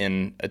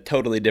 in a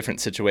totally different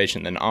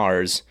situation than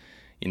ours,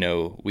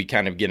 we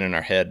kind of get in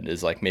our head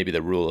is like maybe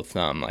the rule of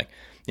thumb, like,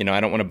 I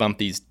don't want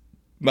to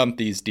bump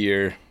these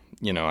deer,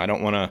 I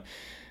don't want to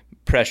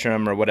pressure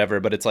them or whatever.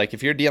 But it's like,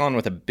 if you're dealing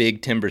with a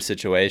big timber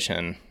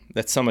situation,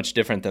 that's so much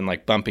different than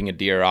like bumping a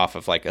deer off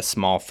of like a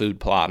small food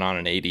plot on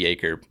an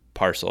 80-acre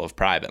parcel of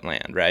private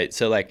land, right?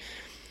 So like,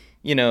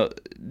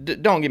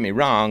 don't get me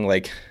wrong,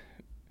 like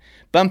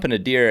bumping a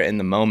deer in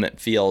the moment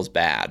feels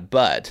bad,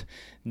 but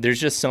there's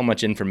just so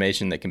much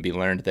information that can be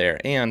learned there.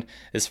 And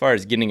as far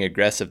as getting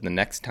aggressive the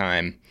next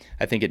time,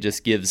 I think it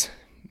just gives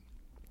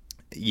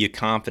you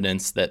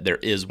confidence that there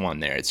is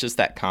one there. It's just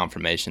that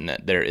confirmation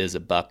that there is a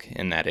buck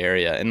in that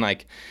area. And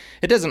like,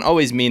 it doesn't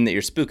always mean that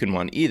you're spooking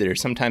one either.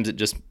 Sometimes it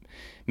just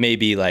may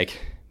be like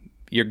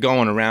you're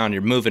going around,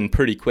 you're moving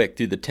pretty quick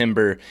through the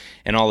timber,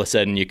 and all of a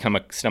sudden you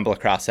stumble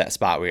across that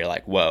spot where you're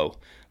like, whoa,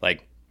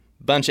 like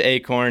bunch of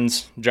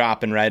acorns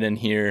dropping right in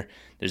here.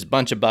 There's a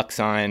bunch of buck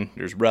sign,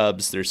 there's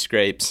rubs, there's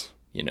scrapes,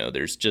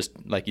 there's just,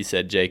 like you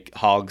said, Jake,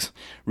 hogs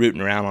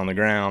rooting around on the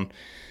ground.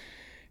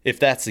 If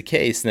that's the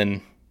case,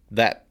 then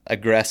that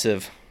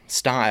aggressive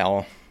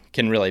style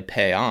can really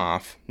pay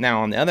off.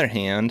 Now, on the other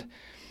hand,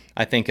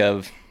 I think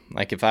of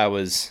like if I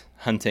was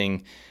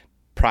hunting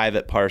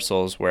private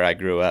parcels where I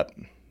grew up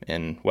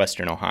in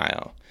Western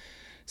Ohio.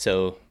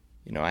 So,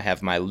 I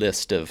have my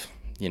list of,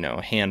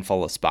 a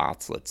handful of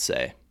spots, let's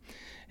say.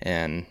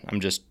 And I'm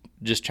just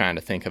trying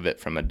to think of it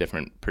from a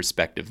different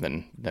perspective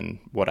than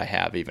what I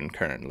have even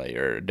currently,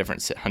 or a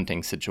different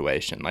hunting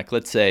situation. Like,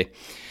 let's say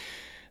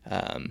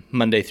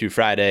Monday through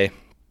Friday,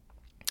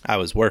 I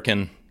was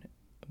working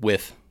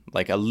with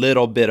like a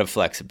little bit of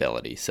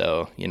flexibility.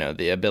 So,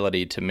 the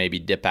ability to maybe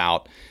dip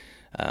out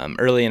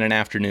early in an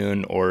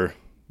afternoon, or,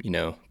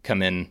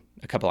 come in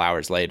a couple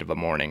hours late of a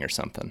morning or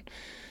something.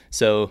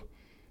 So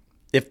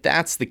if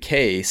that's the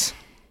case,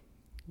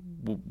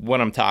 what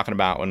I'm talking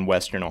about in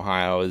Western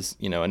Ohio is,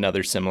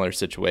 another similar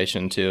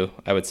situation to,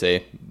 I would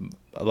say,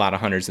 a lot of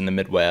hunters in the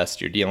Midwest.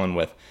 You're dealing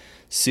with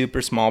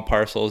super small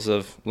parcels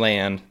of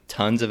land,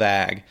 tons of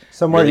ag.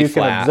 Somewhere really you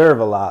flat. can observe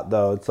a lot,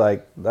 though. It's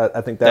like,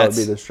 I think that would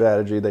be the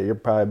strategy that you're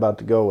probably about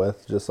to go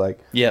with. Just like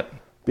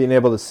being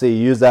able to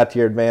use that to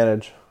your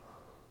advantage.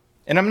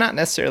 And I'm not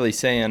necessarily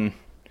saying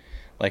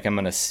like I'm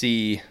going to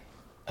see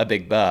a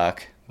big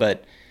buck,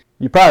 but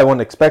you probably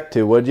wouldn't expect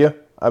to, would you?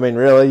 I mean,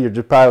 really, you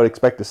just probably would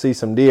expect to see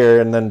some deer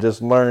and then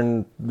just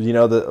learn,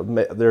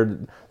 that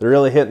they're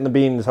really hitting the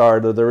beans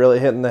hard, or they're really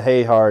hitting the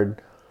hay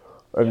hard,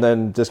 and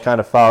then just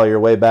kind of follow your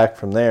way back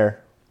from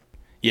there.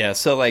 Yeah,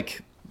 so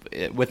like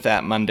with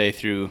that Monday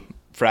through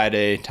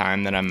Friday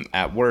time that I'm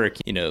at work,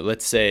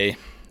 let's say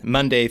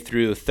Monday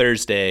through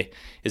Thursday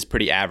is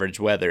pretty average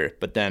weather,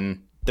 but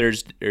then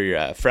Thursday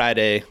or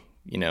Friday,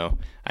 I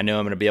know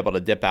I'm going to be able to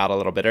dip out a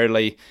little bit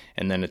early,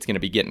 and then it's going to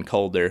be getting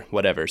colder,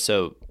 whatever.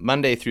 So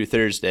Monday through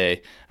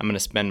Thursday, I'm going to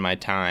spend my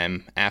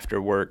time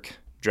after work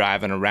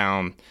driving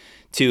around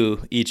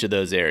to each of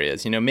those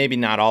areas. Maybe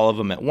not all of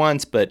them at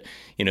once, but,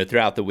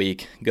 throughout the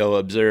week, go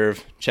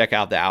observe, check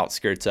out the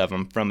outskirts of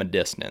them from a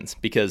distance.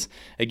 Because,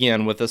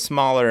 again, with a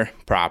smaller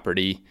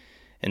property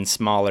and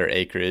smaller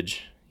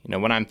acreage,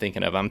 what I'm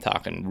thinking of, I'm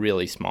talking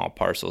really small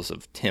parcels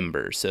of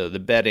timber. So the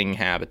bedding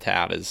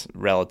habitat is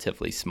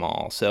relatively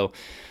small. So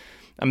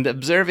I'm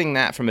observing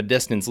that from a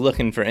distance,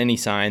 looking for any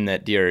sign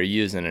that deer are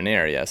using an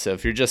area. So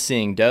if you're just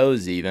seeing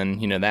does even,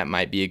 that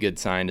might be a good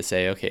sign to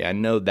say, okay, I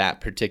know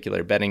that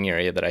particular bedding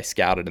area that I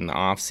scouted in the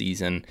off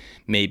season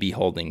may be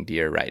holding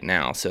deer right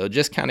now. So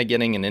just kind of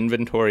getting an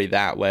inventory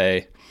that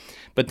way.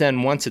 But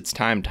then once it's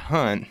time to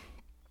hunt,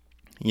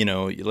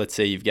 let's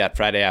say you've got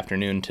Friday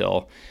afternoon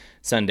till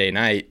Sunday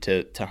night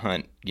to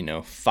hunt,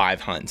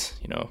 5 hunts,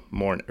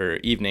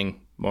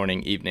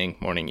 morning,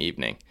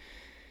 evening.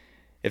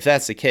 If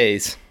that's the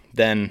case,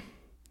 then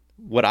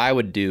what I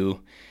would do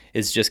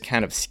is just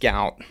kind of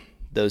scout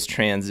those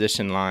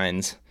transition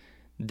lines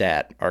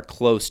that are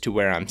close to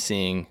where I'm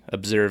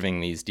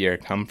observing these deer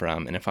come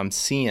from. And if I'm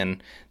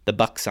seeing the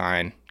buck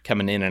sign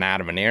coming in and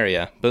out of an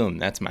area, boom,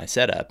 that's my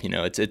setup.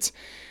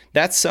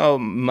 That's so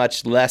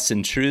much less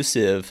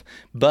intrusive,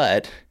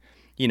 but,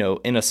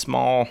 in a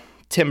small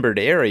timbered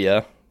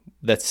area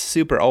that's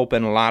super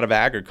open, a lot of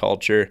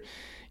agriculture,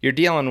 you're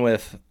dealing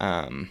with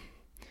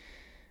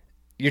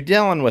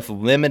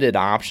limited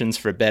options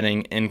for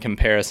bedding in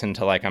comparison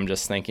to, like, I'm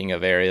just thinking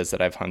of areas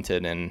that I've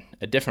hunted in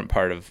a different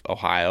part of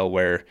Ohio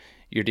where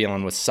you're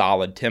dealing with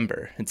solid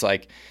timber. It's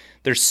like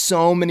there's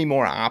so many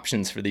more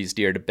options for these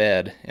deer to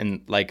bed,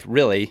 and like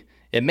really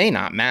it may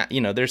not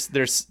matter.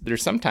 There's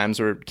sometimes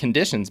where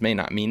conditions may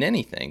not mean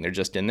anything. They're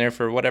just in there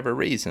for whatever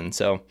reason.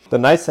 So the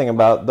nice thing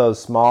about those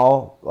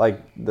small,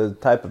 like the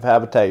type of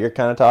habitat you're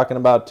kind of talking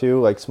about too,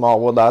 like small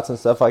woodlots and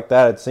stuff like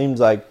that, it seems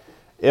like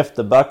if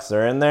the bucks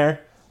are in there,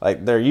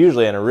 like they're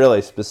usually in a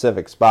really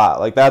specific spot.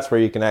 Like that's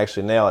where you can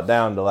actually nail it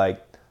down to,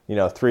 like,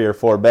 3 or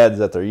 4 beds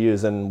that they're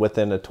using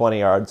within a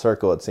 20-yard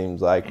circle, it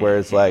seems like.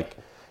 Whereas like,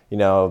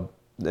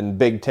 in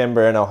big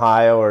timber in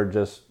Ohio or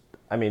just,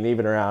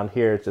 even around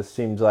here, it just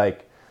seems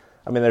like,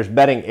 there's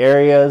bedding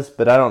areas,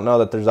 but I don't know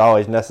that there's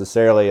always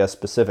necessarily a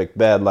specific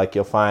bed like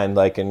you'll find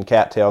like in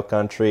cattail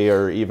country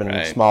or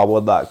even small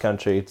woodlot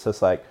country. It's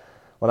just like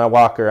when I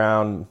walk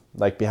around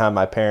like behind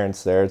my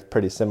parents there, it's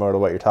pretty similar to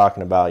what you're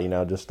talking about,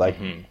 just like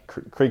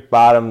creek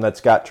bottom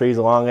that's got trees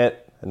along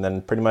it, and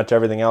then pretty much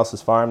everything else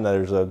is farmed.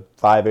 There's a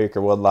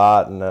 5-acre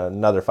woodlot and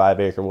another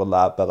 5-acre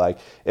woodlot, but like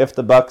if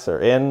the bucks are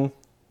in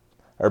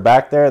or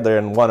back there, they're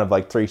in one of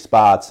like 3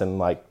 spots, and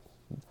like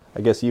I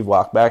guess you've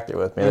walked back there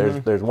with me.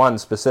 There's one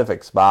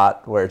specific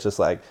spot where it's just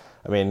like,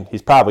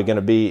 he's probably going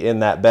to be in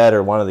that bed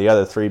or one of the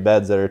other 3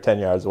 beds that are 10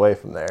 yards away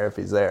from there if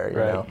he's there, you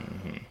know,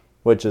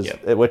 which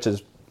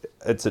is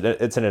it's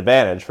an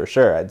advantage for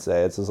sure. I'd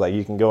say it's just like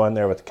you can go in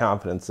there with the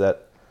confidence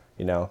that,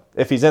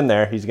 if he's in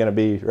there, he's going to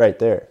be right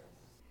there.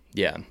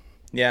 Yeah.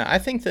 I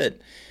think that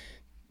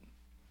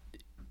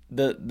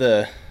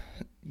the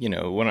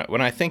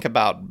when I think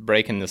about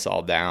breaking this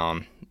all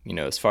down,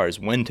 as far as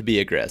when to be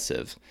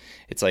aggressive,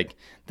 it's like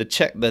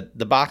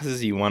the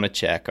boxes you want to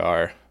check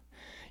are,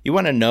 you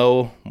want to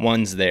know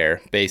one's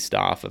there based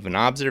off of an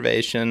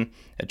observation,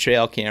 a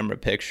trail camera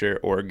picture,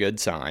 or a good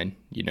sign.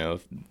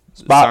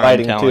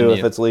 Spotlighting too,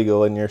 if it's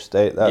legal in your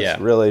state. That's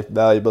really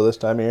valuable this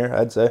time of year,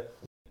 I'd say.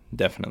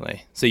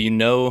 Definitely. So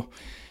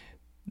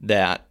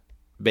that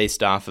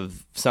based off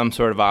of some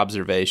sort of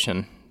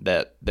observation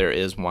that there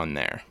is one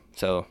there.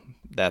 So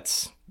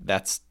that's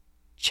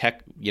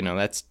check,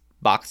 that's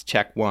box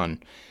check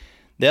 1.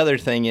 The other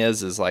thing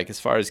is like, as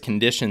far as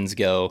conditions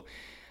go,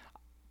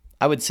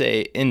 I would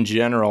say in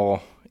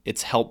general,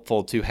 it's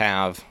helpful to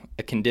have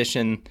a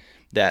condition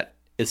that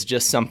is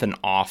just something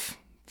off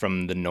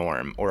from the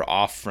norm or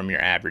off from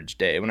your average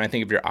day. When I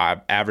think of your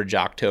average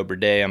October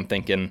day, I'm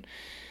thinking,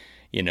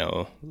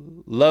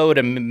 low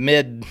to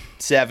mid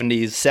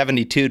 70s,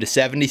 72 to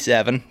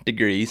 77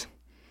 degrees.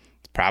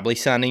 It's probably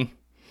sunny.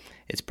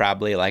 It's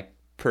probably like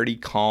pretty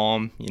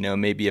calm,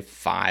 maybe a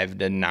 5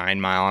 to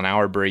 9 mile an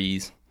hour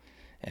breeze,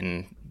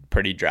 and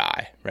pretty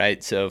dry,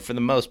 right? So for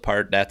the most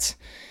part, that's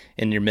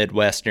in your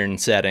Midwestern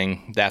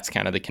setting, that's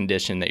kind of the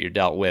condition that you're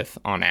dealt with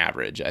on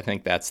average. I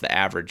think that's the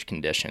average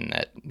condition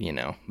that,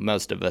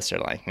 most of us are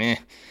like,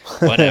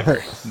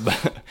 whatever.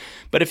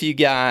 But if you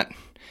got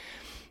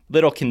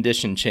little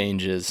condition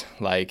changes,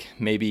 like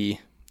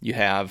maybe you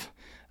have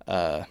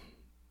a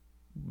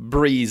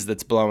breeze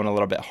that's blowing a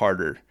little bit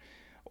harder,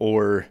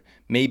 or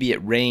maybe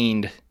it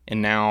rained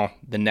and now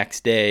the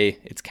next day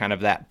it's kind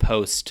of that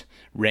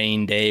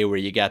post-rain day where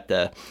you got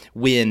the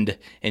wind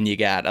and you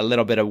got a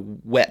little bit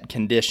of wet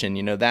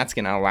condition, that's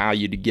going to allow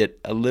you to get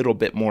a little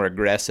bit more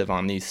aggressive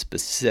on these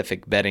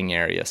specific bedding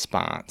area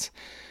spots.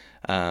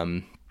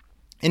 And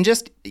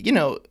just,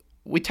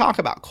 we talk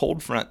about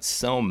cold fronts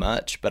so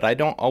much, but I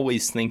don't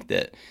always think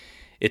that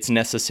it's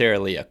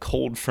necessarily a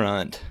cold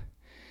front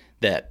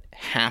that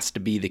has to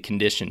be the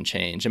condition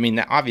change. I mean,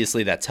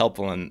 obviously that's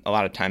helpful, and a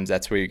lot of times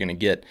that's where you're going to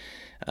get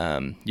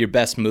your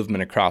best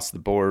movement across the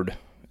board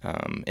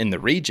in the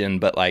region.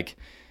 But like,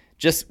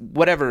 just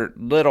whatever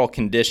little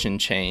condition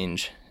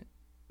change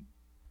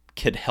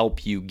could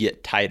help you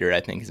get tighter,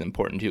 I think is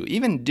important too.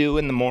 Even do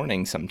in the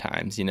morning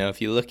sometimes.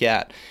 If you look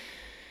at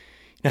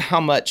how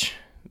much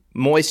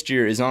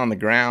moisture is on the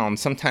ground,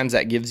 sometimes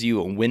that gives you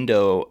a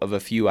window of a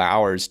few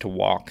hours to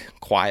walk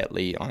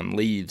quietly on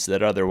leaves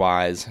that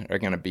otherwise are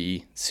going to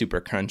be super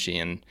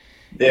crunchy. And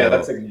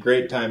that's a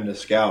great time to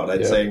scout,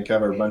 I'd say, and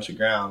cover a bunch of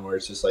ground where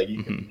it's just like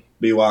you can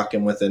be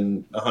walking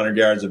within 100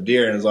 yards of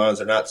deer, and as long as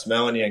they're not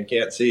smelling you and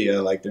can't see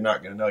you, like, they're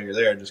not going to know you're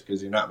there just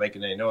because you're not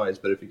making any noise.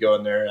 But if you go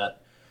in there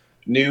at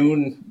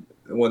noon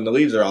when the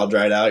leaves are all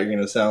dried out, you're going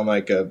to sound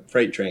like a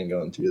freight train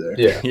going through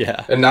there.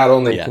 Yeah. And not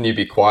only can you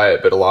be quiet,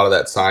 but a lot of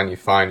that sign you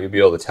find, you'll be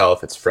able to tell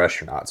if it's fresh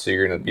or not. So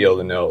you're going to be able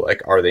to know,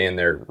 like, are they in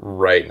there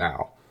right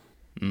now?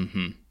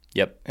 Mm-hmm.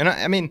 Yep. And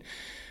I mean,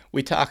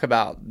 we talk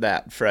about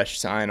that fresh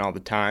sign all the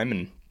time,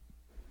 and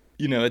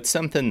it's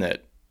something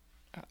that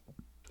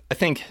I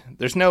think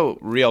there's no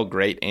real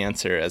great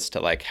answer as to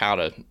like how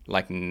to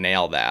like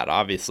nail that.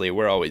 Obviously,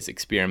 we're always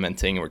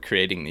experimenting, we're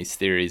creating these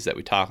theories that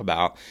we talk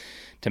about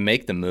to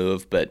make the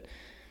move, but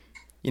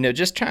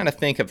just trying to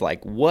think of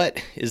like,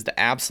 what is the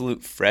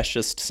absolute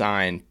freshest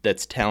sign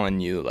that's telling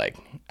you, like,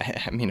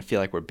 I mean, I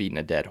feel like we're beating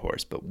a dead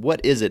horse, but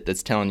what is it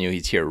that's telling you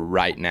he's here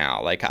right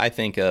now? Like, I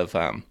think of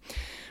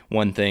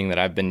one thing that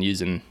I've been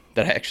using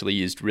that I actually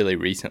used really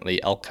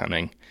recently, elk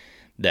hunting,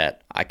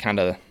 that I kind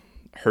of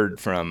heard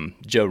from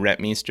Joe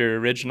Rentmeester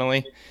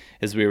originally,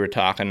 as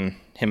him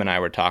and I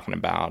were talking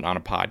about on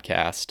a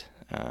podcast.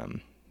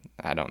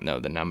 I don't know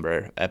the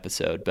number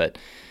episode, but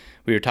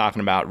we were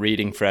talking about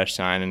reading fresh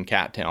sign in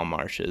cattail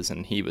marshes,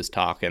 and he was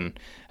talking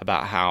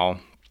about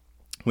how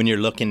when you're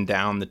looking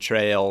down the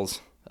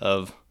trails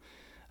of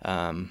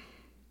the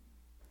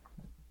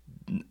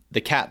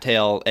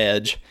cattail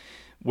edge,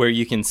 where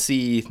you can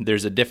see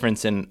there's a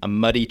difference in a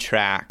muddy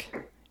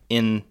track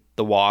in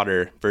the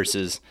water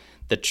versus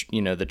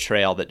the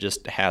trail that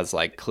just has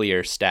like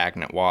clear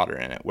stagnant water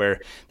in it,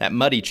 where that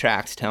muddy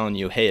track's telling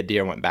you, hey, a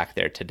deer went back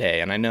there today.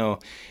 And I know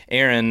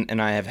Aaron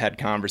and I have had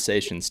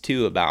conversations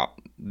too about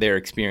their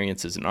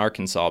experiences in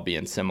Arkansas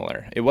being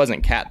similar. It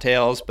wasn't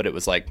cattails, but it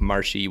was like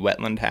marshy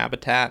wetland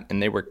habitat,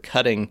 and they were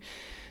cutting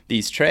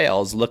these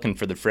trails looking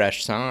for the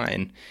fresh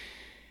sign.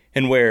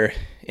 And where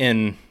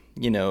in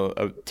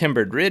a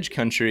timbered ridge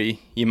country,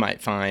 you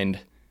might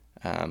find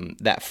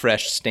that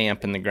fresh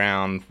stamp in the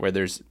ground where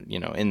there's,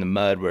 in the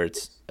mud where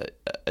it's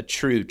a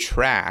true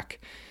track.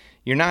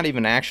 You're not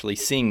even actually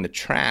seeing the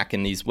track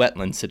in these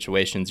wetland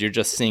situations. You're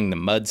just seeing the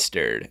mud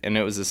stirred. And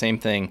it was the same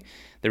thing.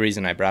 The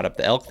reason I brought up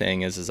the elk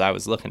thing is I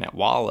was looking at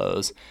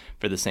wallows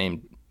for the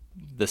same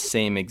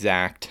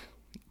exact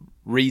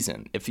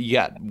reason. If you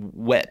got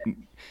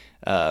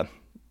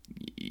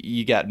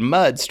you got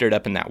mud stirred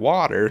up in that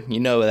water,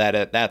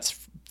 that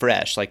that's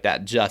fresh, like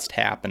that just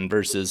happened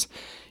versus,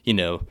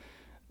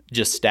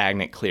 just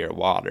stagnant, clear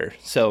water.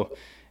 So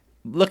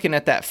looking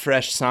at that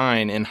fresh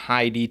sign in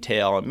high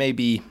detail, it may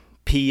be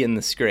pea in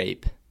the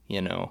scrape,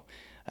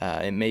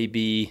 it may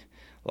be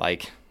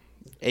like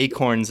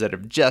acorns that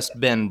have just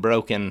been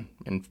broken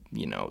and,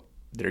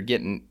 they're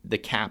getting, the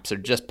caps are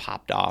just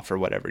popped off or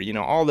whatever,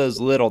 all those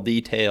little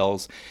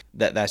details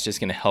that's just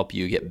going to help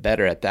you get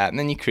better at that. And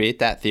then you create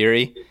that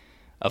theory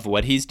of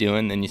what he's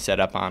doing, then you set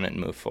up on it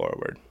and move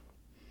forward.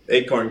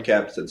 Acorn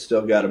caps that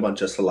still got a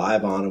bunch of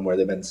saliva on them where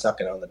they've been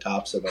sucking on the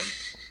tops of them.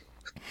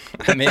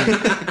 I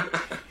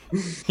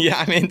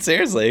mean,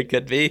 seriously, it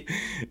could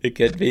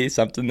be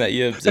something that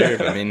you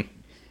observe. I mean,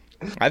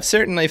 I've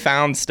certainly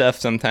found stuff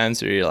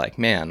sometimes where you're like,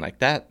 man,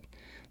 that's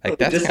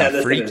just kind of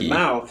In freaky. his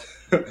mouth.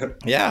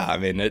 Yeah, I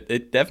mean,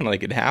 it definitely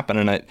could happen,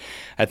 and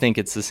I think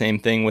it's the same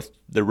thing with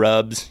the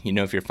rubs.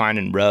 If you're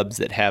finding rubs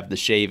that have the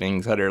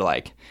shavings that are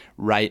like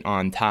right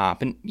on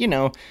top, and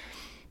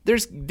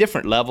there's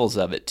different levels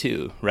of it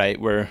too, right?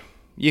 Where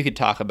you could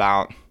talk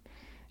about,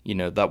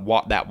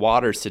 that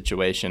water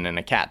situation in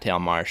a cattail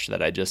marsh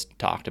that I just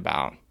talked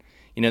about.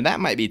 That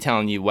might be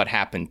telling you what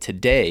happened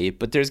today,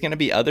 but there's going to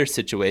be other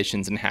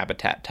situations and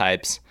habitat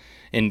types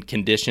and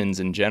conditions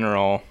in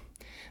general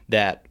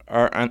that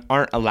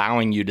aren't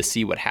allowing you to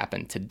see what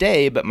happened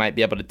today, but might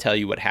be able to tell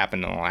you what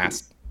happened in the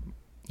last,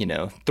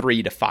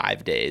 3 to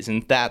 5 days.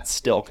 And that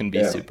still can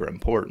be super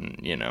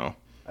important,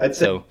 I'd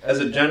say, as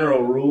a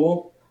general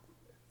rule,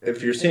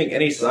 if you're seeing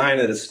any sign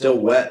that it's still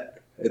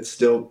wet, I'd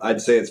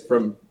say it's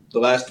from the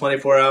last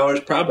 24 hours,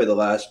 probably the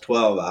last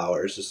 12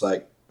 hours. Just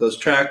like those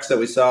tracks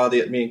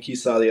that me and Keith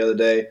saw the other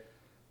day.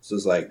 This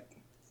was like,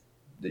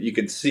 that you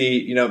could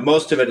see,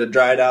 most of it had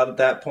dried out at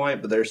that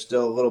point, but there's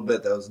still a little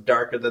bit that was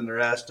darker than the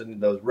rest, and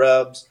those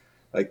rubs,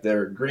 like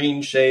they're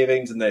green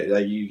shavings, and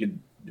you could,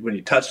 when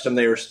you touched them,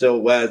 they were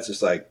still wet. It's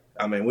just like,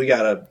 I mean, we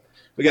gotta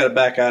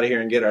back out of here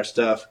and get our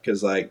stuff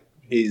because like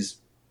he's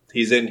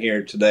in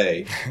here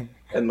today,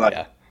 and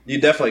like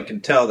you definitely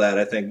can tell that.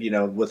 I think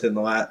within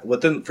the last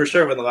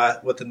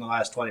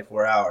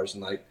 24 hours,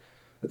 and like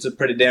it's a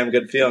pretty damn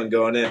good feeling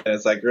going in.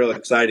 It's like really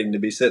exciting to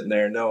be sitting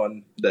there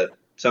knowing that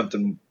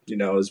something,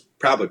 is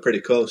probably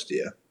pretty close to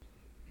you.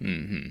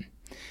 Mm-hmm.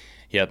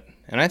 Yep.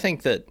 And I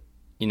think that,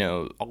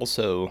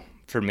 also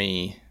for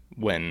me,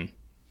 when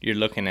you're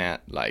looking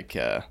at like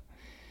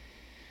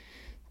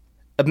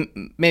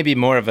maybe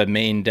more of a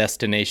main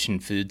destination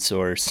food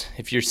source,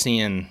 if you're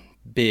seeing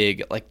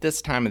big, like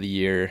this time of the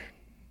year,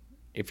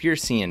 if you're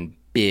seeing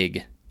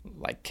big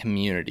like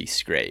community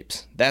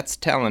scrapes, that's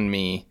telling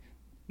me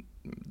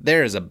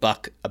there's a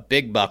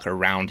big buck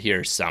around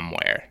here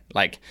somewhere.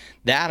 Like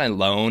that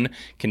alone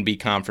can be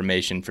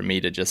confirmation for me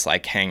to just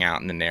like hang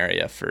out in an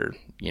area for,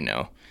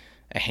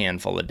 a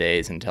handful of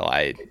days until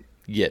I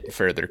get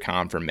further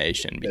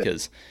confirmation,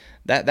 because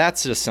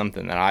that's just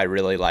something that I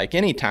really like.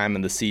 Any time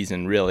of the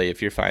season, really,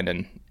 if you're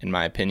finding, in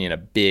my opinion, a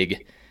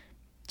big,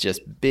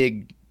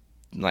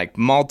 like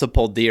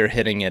multiple deer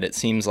hitting it, it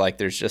seems like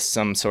there's just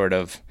some sort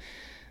of,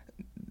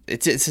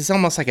 it's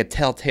almost like a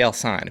telltale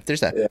sign. If there's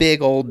that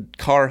big old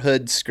car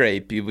hood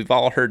scrape, we've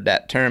all heard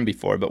that term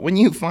before, but when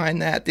you find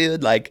that,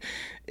 dude, like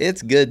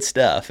it's good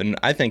stuff. And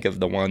I think of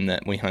the one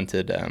that we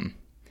hunted,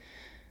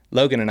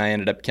 Logan and I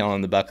ended up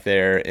killing the buck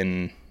there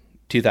in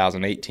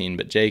 2018,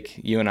 but Jake,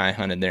 you and I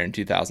hunted there in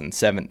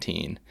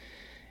 2017,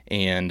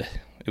 and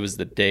it was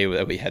the day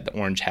that we had the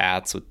orange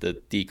hats with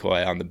the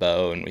decoy on the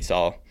bow, and we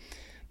saw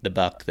the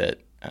buck that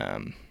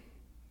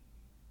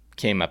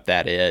came up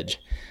that edge.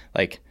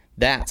 Like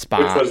that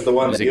spot, which was the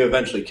one that you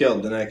eventually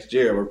killed the next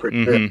year, we're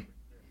pretty sure.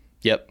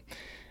 Yep.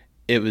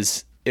 It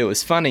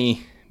was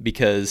funny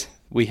because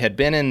we had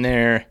been in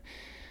there,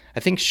 I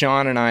think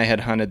Sean and I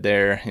had hunted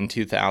there in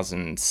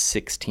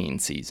 2016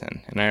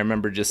 season, and I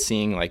remember just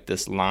seeing like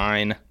this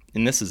line,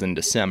 and this is in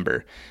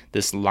December,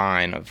 this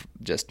line of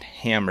just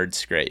hammered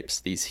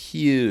scrapes, these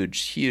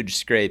huge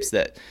scrapes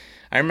that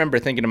I remember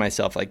thinking to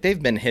myself, like, they've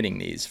been hitting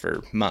these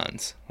for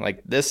months.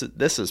 Like this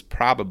is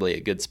probably a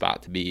good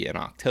spot to be in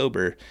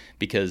October,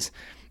 because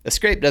a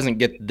scrape doesn't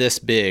get this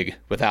big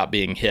without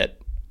being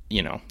hit,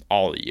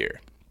 all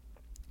year.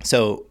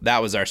 So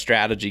that was our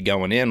strategy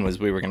going in, was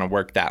we were going to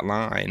work that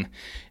line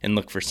and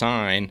look for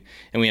sign,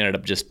 and we ended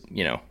up just,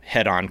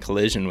 head-on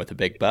collision with a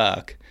big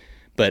buck.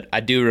 But I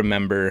do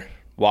remember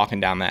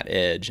walking down that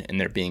edge and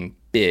there being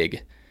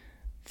big,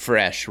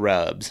 fresh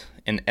rubs.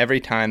 And every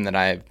time that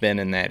I've been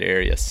in that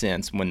area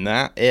since, when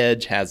that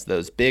edge has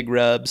those big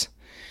rubs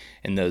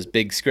and those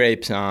big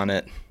scrapes on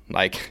it,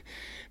 like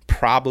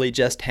probably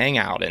just hang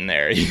out in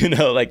there,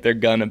 like they're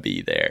going to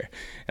be there.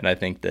 And I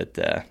think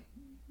that...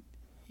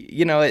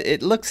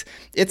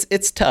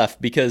 it's tough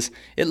because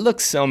it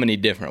looks so many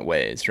different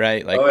ways,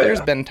 right? Like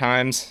there's been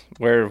times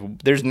where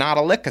there's not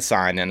a lick of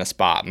sign in a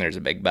spot and there's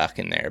a big buck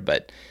in there,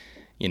 but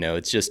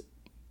it's just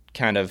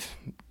kind of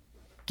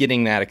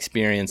getting that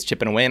experience,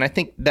 chipping away. And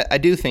I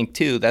do think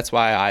too, that's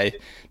why I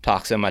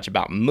talk so much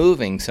about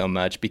moving so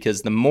much,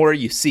 because the more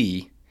you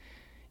see,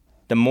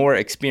 the more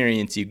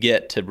experience you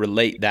get to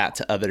relate that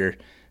to other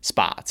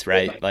spots,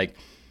 right? Like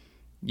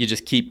you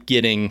just keep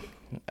getting,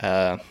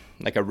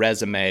 like a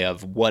resume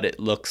of what it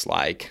looks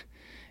like,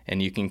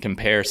 and you can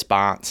compare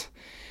spots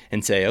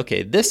and say,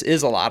 okay, this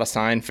is a lot of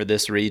sign for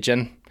this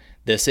region,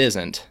 this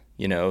isn't,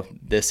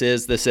 this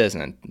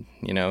isn't,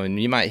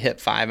 and you might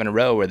hit 5 in a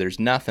row where there's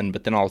nothing,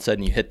 but then all of a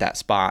sudden you hit that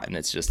spot and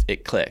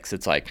it clicks.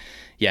 It's like,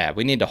 yeah,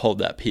 we need to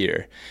hold up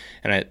here.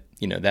 And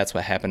that's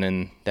what happened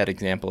in that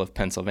example of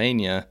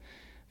Pennsylvania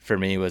for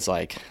me, was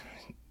like,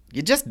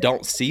 you just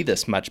don't see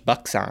this much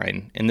buck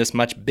sign and this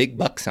much big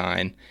buck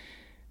sign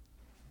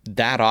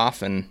that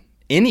often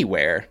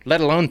anywhere, let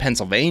alone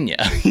Pennsylvania,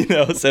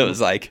 so it was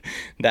like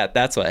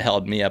that's what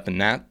held me up in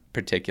that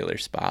particular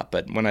spot.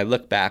 But when I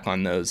look back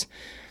on those,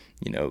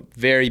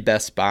 very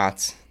best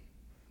spots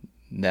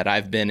that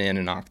I've been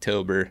in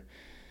October,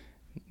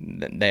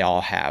 they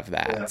all have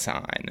that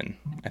sign, and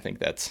I think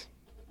that's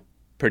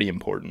pretty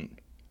important.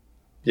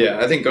 Yeah,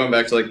 I think going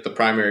back to like the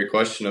primary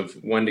question of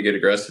when to get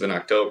aggressive in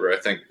October, I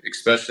think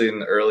especially in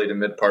the early to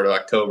mid part of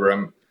October,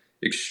 I'm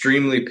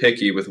extremely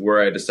picky with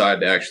where I decide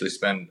to actually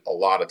spend a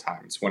lot of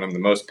time. It's when I'm the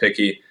most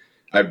picky.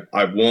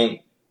 I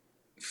won't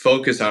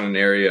focus on an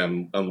area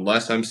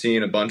unless I'm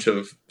seeing a bunch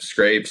of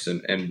scrapes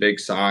and big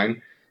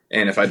sign.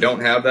 And if I don't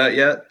have that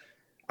yet,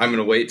 I'm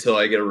going to wait till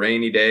I get a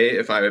rainy day,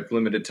 if I have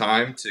limited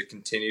time, to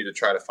continue to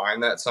try to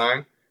find that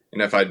sign.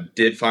 And if I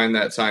did find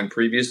that sign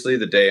previously,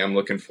 the day I'm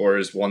looking for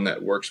is one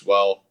that works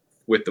well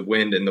with the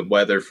wind and the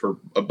weather for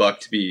a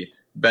buck to be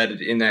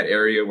bedded in that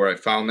area where I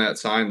found that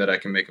sign, that I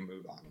can make a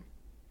move on.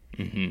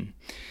 Mm-hmm.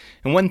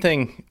 And one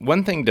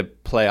thing to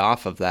play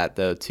off of that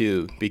though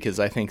too, because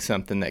I think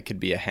something that could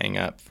be a hang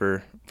up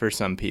for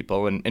some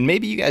people, and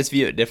maybe you guys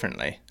view it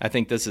differently. I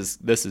think this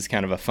is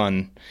kind of a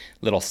fun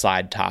little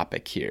side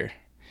topic here.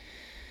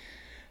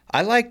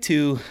 I like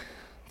to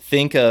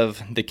think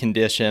of the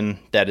condition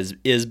that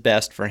is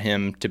best for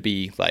him to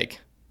be like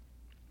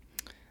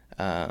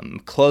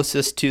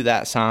closest to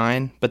that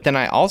sign, but then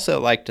I also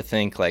like to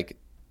think, like,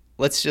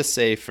 let's just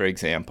say, for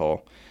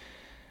example,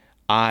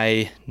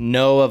 I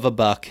know of a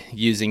buck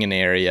using an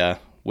area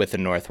with a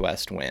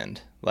northwest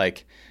wind.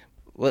 Like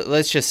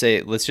let's just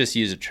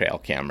use a trail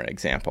camera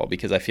example,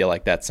 because I feel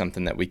like that's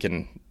something that we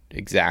can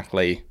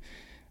exactly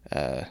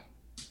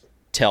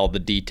tell the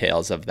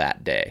details of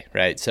that day,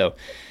 right? So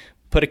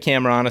put a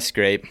camera on a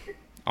scrape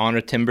on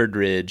a timbered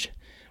ridge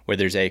where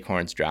there's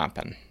acorns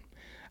dropping.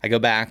 I go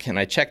back and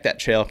I check that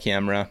trail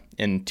camera,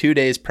 and 2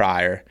 days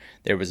prior,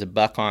 there was a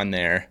buck on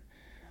there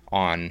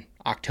on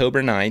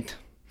October 9th,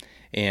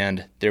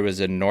 and there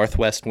was a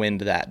northwest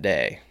wind that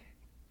day.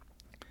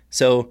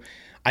 So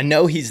I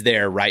know he's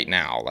there right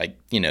now.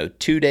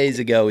 2 days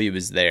ago he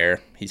was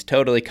there. He's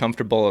totally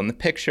comfortable in the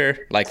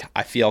picture.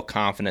 I feel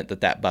confident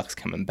that buck's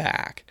coming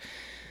back.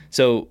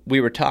 So we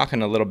were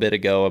talking a little bit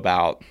ago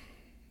about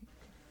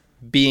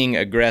being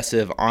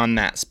aggressive on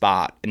that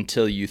spot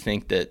until you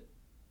think that,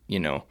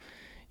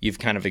 you've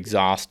kind of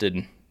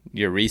exhausted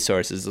your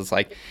resources. It's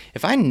like,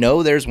 if I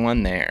know there's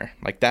one there,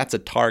 that's a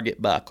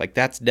target buck,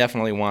 that's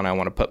definitely one I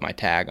want to put my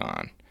tag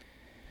on,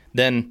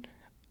 then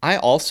I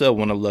also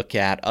want to look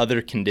at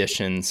other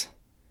conditions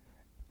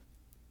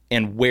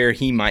and where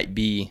he might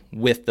be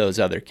with those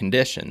other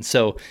conditions.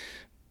 So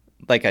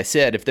like I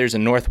said, if there's a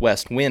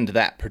northwest wind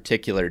that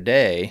particular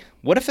day,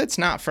 what if it's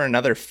not for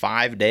another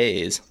 5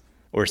 days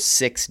or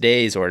 6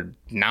 days or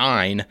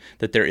 9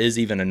 that there is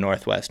even a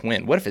northwest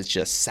wind? What if it's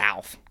just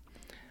south?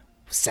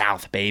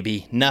 South,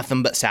 baby.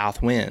 Nothing but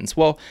south winds.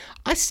 Well,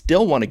 I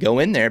still want to go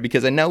in there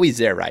because I know he's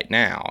there right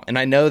now. And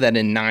I know that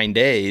in 9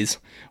 days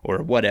or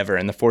whatever,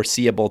 in the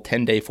foreseeable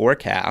 10-day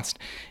forecast,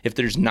 if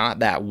there's not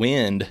that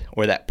wind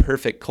or that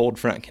perfect cold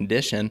front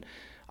condition,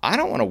 I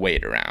don't want to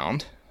wait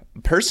around.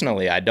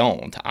 Personally, I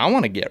don't. I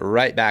want to get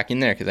right back in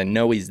there because I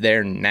know he's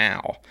there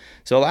now.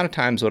 So a lot of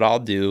times what I'll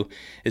do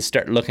is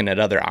start looking at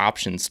other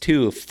options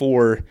too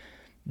for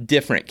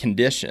different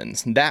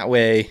conditions. That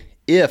way,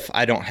 if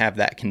I don't have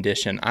that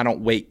condition, I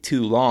don't wait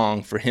too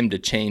long for him to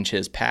change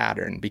his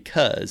pattern,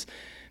 because,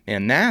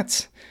 man,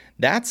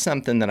 that's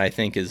something that I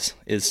think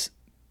is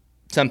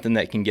something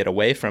that can get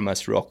away from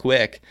us real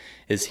quick,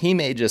 is he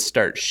may just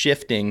start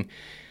shifting.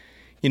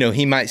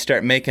 He might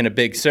start making a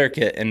big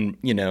circuit, and,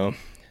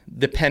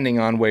 depending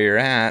on where you're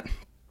at,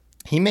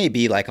 he may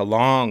be a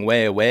long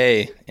way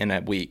away in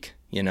a week,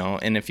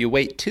 and if you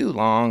wait too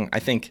long, I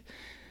think,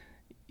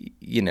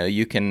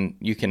 you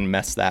can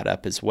mess that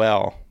up as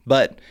well.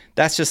 But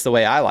that's just the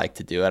way I like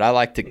to do it. I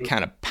like to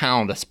kind of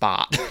pound a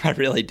spot. I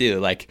really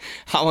do. I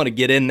want to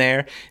get in there,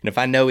 and if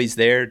I know he's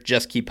there,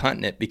 just keep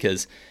hunting it,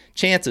 because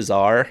chances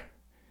are,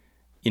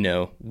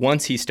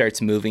 once he starts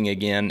moving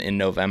again in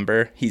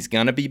November, he's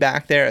going to be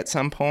back there at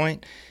some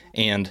point.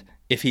 And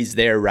if he's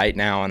there right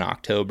now in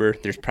October,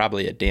 there's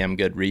probably a damn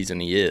good reason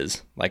he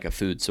is, like a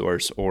food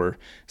source or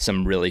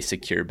some really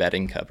secure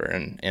bedding cover.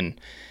 And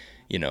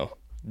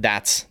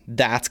that's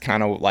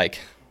kind of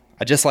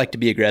I just like to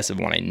be aggressive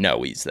when I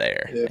know he's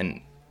there. Yeah.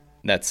 And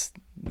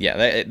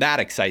that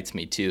excites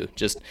me too,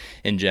 just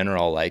in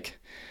general,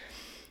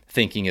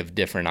 thinking of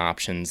different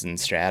options and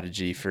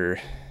strategy for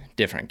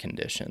different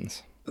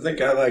conditions. I think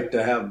I like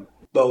to have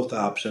both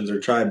options, or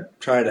try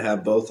to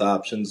have both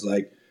options,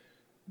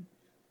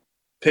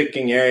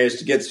 picking areas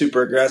to get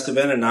super aggressive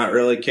in and not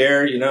really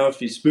care.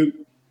 If you spook,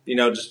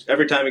 just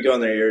every time you go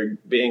in there, you're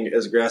being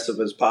as aggressive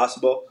as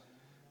possible.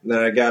 And then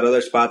I got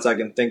other spots I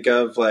can think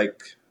of,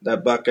 like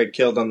that buck I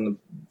killed on the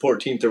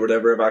 14th or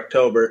whatever of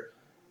October,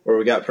 where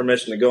we got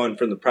permission to go in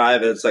from the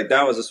privates.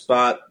 That was a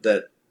spot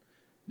that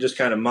just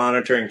kind of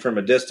monitoring from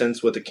a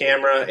distance with a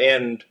camera,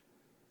 and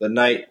the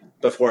night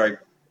before I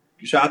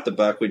shot the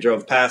buck, we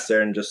drove past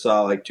there and just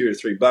saw 2 or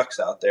 3 bucks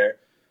out there.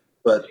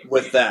 But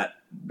with that,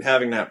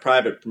 having that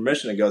private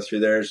permission to go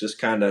through there is just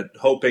kind of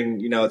hoping,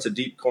 it's a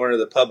deep corner of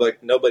the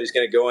public. Nobody's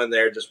going to go in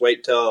there. Just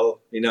wait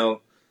till,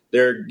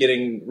 they're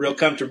getting real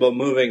comfortable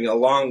moving a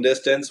long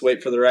distance,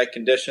 wait for the right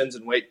conditions,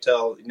 and wait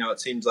till, it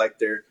seems like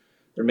they're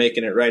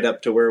making it right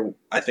up to where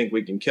I think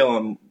we can kill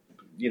them.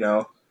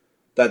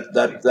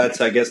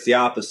 That's, I guess, the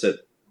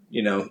opposite,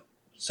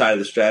 side of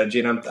the strategy.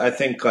 And I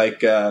think like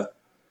Joe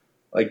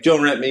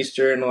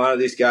Rentmeester and a lot of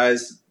these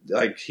guys,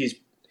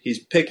 he's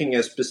picking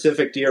a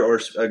specific deer or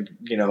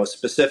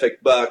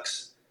specific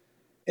bucks,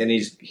 and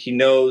he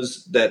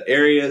knows of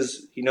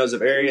areas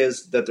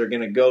that they're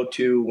going to go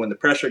to when the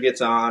pressure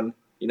gets on.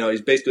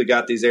 He's basically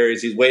got these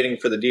areas he's waiting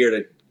for the deer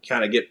to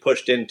kind of get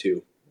pushed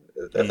into,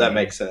 if that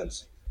makes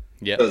sense.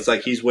 Yeah. So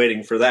it's he's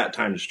waiting for that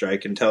time to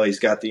strike until he's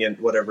got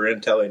whatever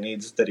intel he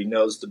needs, that he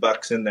knows the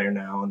buck's in there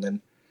now, and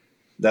then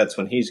that's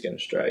when he's going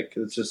to strike.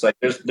 It's just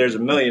there's a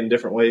million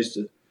different ways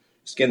to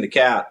skin the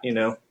cat,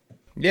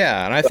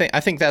 Yeah, and I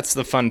think that's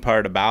the fun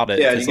part about it.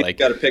 Yeah, you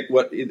got to pick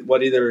what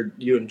either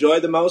you enjoy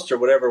the most or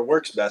whatever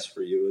works best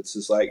for you. It's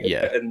just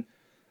and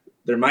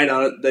there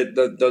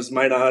those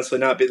might honestly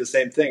not be the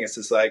same thing. It's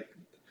just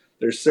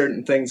there's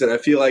certain things that I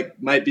feel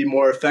might be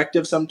more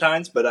effective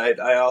sometimes, but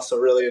I also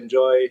really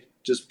enjoy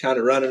just kind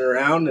of running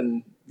around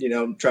and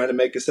trying to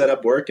make a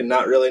setup work and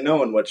not really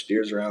knowing which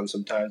deer's around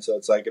sometimes. So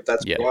it's if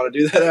that's what you want to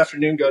do that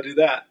afternoon, go do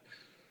that.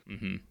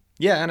 Mm-hmm.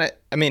 Yeah, and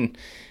I mean,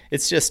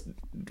 it's just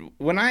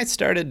when I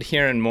started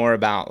hearing more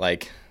about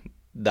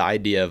the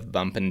idea of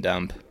bump and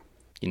dump,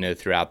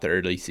 throughout the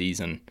early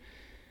season,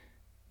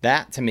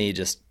 that to me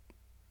just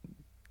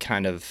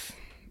kind of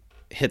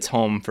hits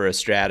home for a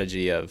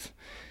strategy of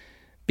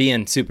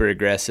being super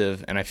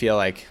aggressive. And I feel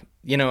like,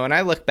 when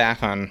I look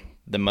back on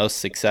the most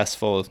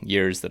successful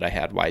years that I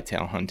had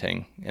whitetail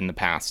hunting in the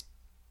past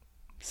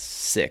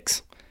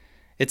 6,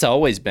 it's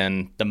always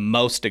been the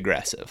most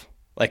aggressive.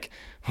 Like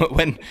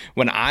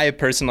when I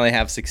personally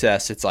have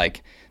success, it's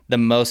like the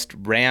most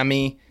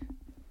rammy,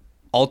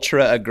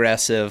 ultra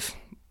aggressive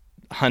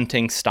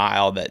hunting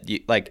style that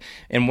you like.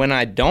 And when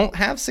I don't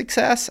have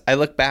success, I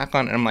look back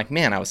on it and I'm like,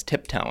 man, I was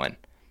tiptoeing.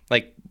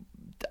 Like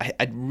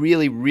I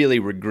really, really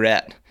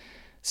regret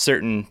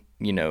certain,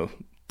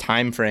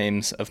 time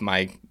frames of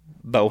my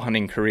bow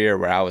hunting career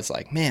where I was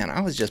like, man, I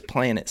was just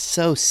playing it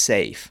so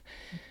safe.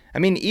 I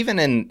mean, even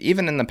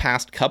in the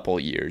past couple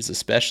years,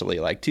 especially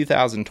like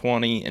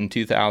 2020 and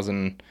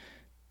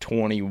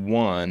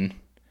 2021,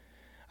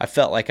 I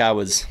felt like I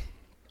was,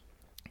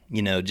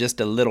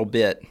 just a little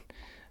bit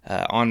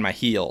on my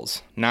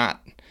heels,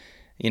 not,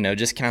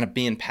 just kind of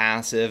being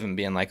passive and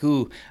being like,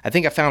 ooh, I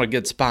think I found a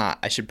good spot.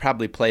 I should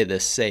probably play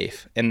this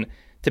safe. And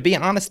to be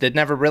honest, it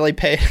never really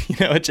paid.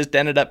 It just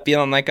ended up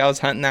feeling like I was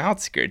hunting the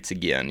outskirts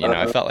again.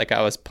 I felt like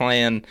I was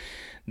playing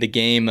the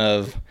game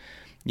of,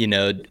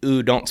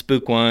 ooh, don't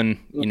spook one,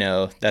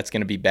 that's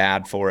going to be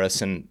bad for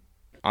us. And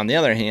on the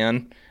other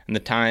hand, in the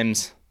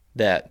times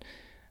that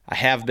I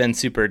have been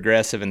super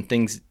aggressive and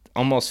things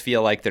almost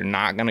feel like they're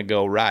not going to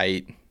go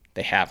right,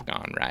 they have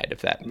gone right,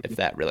 if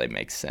that really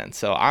makes sense.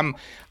 So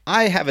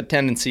I have a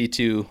tendency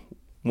to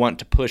want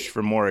to push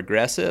for more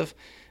aggressive.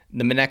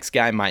 The next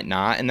guy might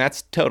not, and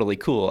that's totally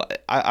cool.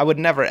 I would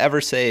never,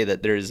 ever say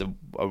that there's a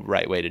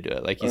right way to do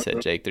it. Like you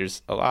said, Jake,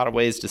 there's a lot of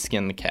ways to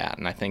skin the cat,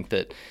 and I think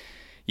that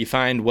you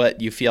find what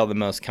you feel the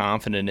most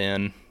confident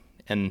in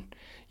and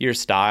your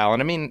style.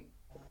 And I mean,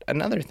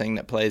 another thing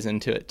that plays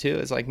into it too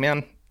is like,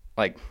 man,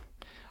 like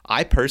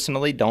I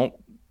personally don't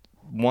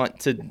want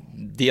to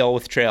deal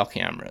with trail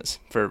cameras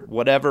for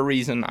whatever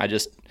reason.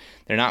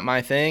 They're not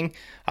my thing.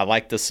 I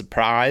like the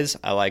surprise.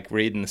 I like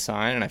reading the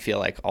sign, and I feel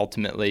like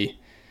ultimately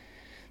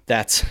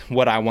that's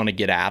what I want to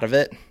get out of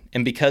it.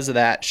 And because of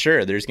that,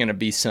 sure, there's going to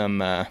be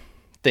some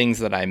things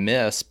that I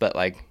miss, but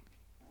like,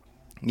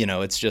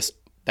 it's just,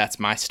 that's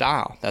my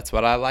style. That's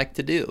what I like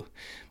to do.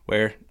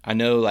 Where I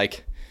know,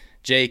 like,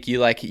 Jake, you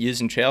like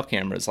using trail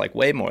cameras like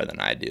way more than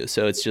I do.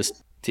 So it's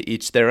just to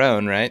each their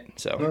own, right?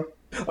 So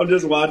I'm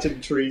just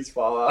watching trees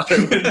fall out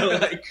the window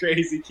like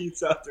crazy.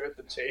 Keith's out there with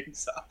the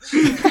chainsaw.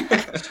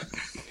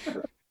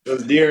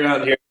 Those deer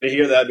around here, they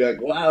hear that, I'd be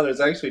like, wow,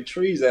 there's actually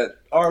trees at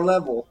our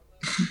level.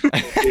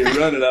 You're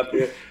running up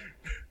here.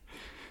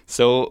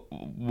 So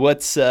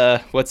what's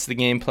the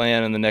game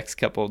plan in the next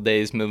couple of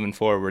days moving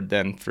forward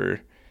then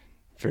for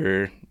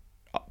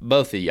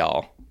both of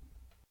y'all?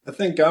 I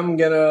think I'm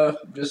gonna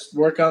just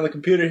work on the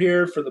computer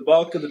here for the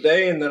bulk of the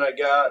day, and then I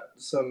got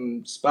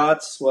some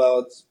spots. Well,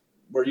 it's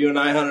where you and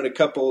I hunted a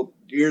couple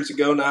years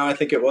ago now, I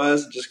think it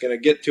was. Just gonna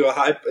get to a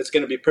high. It's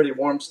gonna be pretty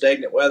warm,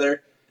 stagnant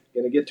weather.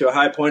 Gonna get to a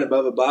high point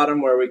above a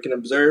bottom where we can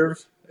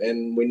observe,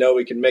 and we know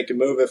we can make a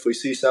move if we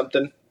see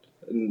something.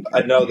 And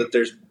I know that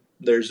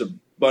there's a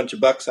bunch of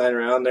buck sign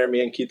around there.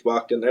 Me and Keith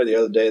walked in there the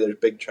other day. There's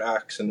big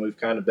tracks, and we've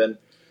kind of been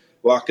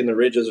walking the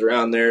ridges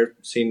around there,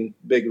 seen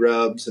big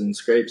rubs and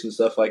scrapes and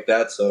stuff like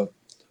that. So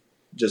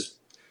just,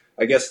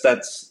 I guess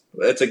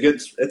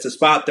it's a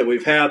spot that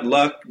we've had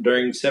luck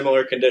during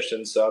similar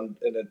conditions. So and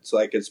it's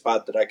like a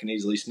spot that I can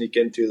easily sneak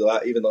into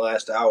even the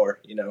last hour,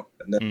 and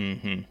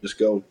then just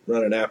go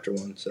running after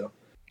one. So.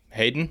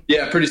 Hayden?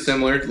 Yeah, pretty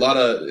similar.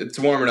 It's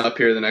warming up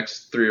here the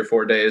next 3 or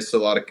 4 days, so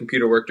a lot of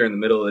computer work during the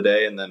middle of the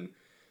day, and then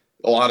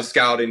a lot of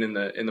scouting in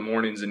the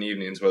mornings and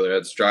evenings, whether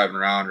it's driving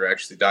around or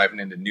actually diving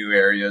into new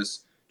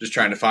areas, just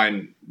trying to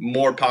find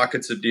more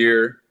pockets of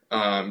deer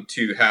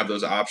to have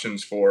those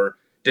options for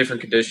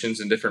different conditions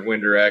and different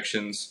wind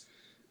directions,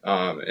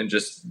 and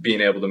just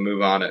being able to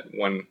move on it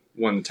when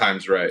the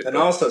time's right. And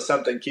also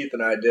something Keith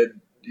and I did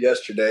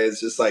yesterday is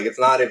just like, it's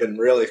not even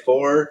really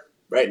for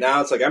right now.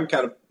 It's like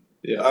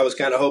I was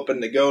kind of hoping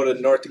to go to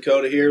North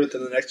Dakota here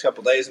within the next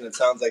couple of days, and it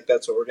sounds like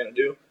that's what we're going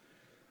to do.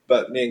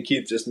 But me and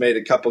Keith just made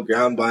a couple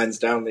ground binds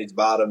down these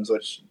bottoms,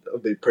 which will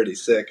be pretty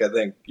sick. I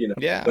think,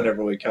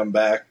 whenever we come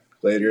back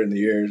later in the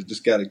year,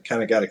 just got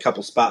a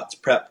couple spots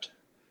prepped.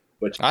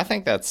 Which I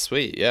think that's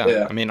sweet.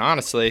 Yeah. I mean,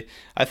 honestly,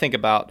 I think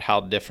about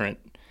how differently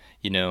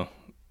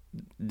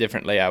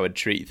I would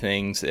treat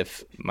things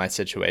if my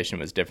situation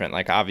was different.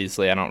 Like,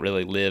 obviously, I don't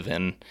really live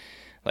in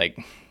like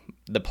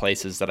the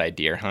places that I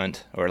deer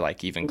hunt or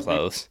like even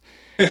close.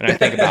 And I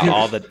think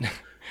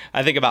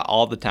about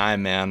all the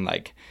time, man,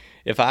 like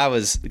if I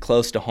was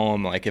close to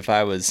home, like if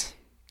I was,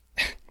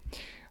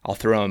 I'll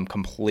throw him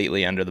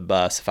completely under the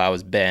bus. If I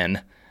was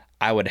Ben,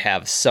 I would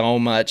have so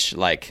much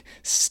like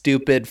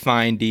stupid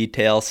fine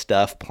detail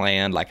stuff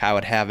planned. Like I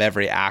would have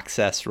every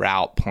access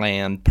route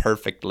planned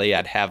perfectly.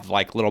 I'd have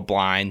like little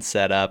blinds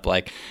set up,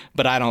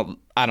 but I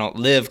don't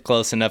live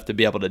close enough to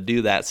be able to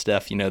do that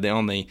stuff. The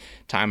only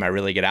time I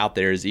really get out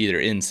there is either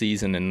in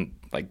season, and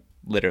like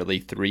literally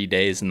 3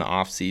 days in the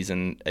off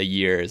season a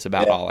year is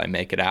about all I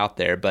make it out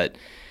there. But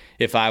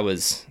if I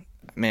was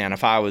man,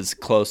 if I was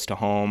close to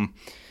home,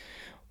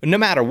 no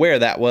matter where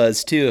that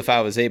was too, if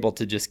I was able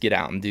to just get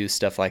out and do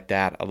stuff like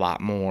that a lot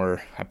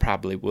more, I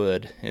probably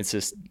would.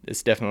 It's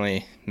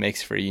definitely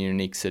makes for a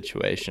unique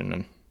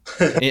situation.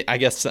 And I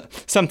guess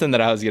something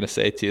that I was going to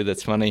say too,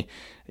 that's funny,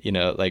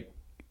 like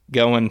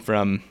going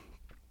from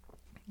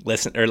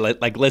listening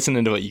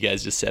to what you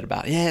guys just said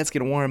about, it's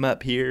going to warm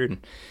up here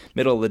in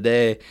middle of the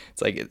day.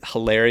 It's like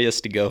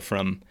hilarious to go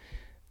from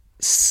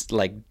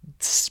like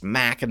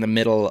smack in the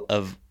middle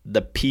of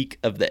the peak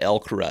of the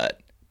elk rut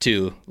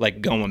to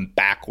like going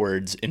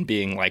backwards and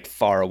being like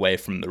far away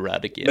from the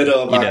rut again.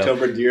 Middle of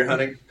October deer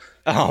hunting.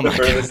 Oh my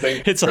God. It's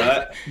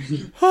like,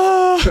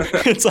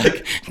 it's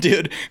like,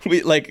 dude,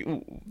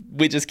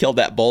 we just killed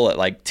that bull at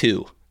like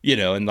 2,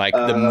 in like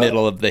the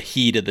middle of the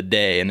heat of the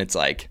day. And it's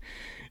like,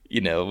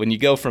 when you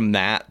go from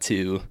that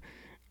to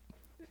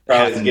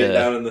probably getting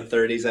down in the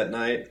 30s at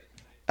night.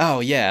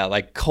 Oh yeah,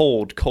 like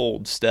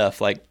cold stuff.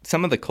 Like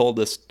some of the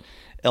coldest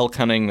elk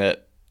hunting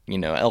that,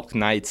 elk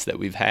nights that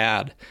we've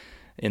had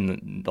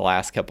in the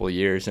last couple of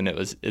years. And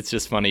it's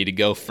just funny to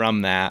go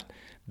from that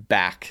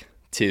back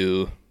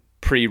to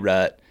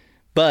pre-rut.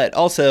 But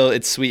also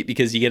it's sweet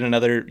because you get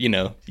another,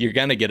 you're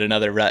going to get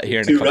another rut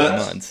here in a couple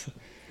of months.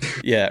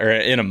 Yeah, or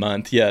in a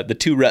month. Yeah, the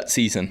 2 rut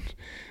season.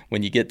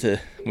 When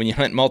you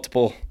hunt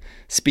multiple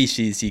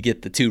species, you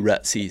get the 2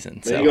 rut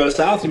season. Then you go to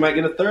south, you might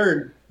get a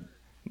 3rd.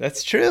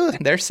 That's true.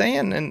 They're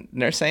saying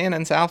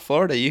in South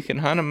Florida you can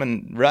hunt them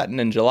in rutting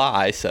in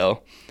July.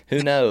 So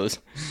who knows?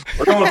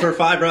 We're going for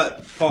 5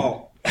 rut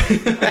fall.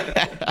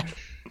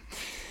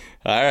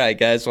 All right,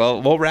 guys.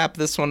 Well, we'll wrap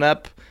this one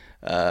up.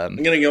 I'm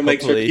gonna go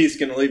make sure Keith's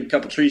gonna leave a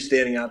couple trees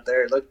standing out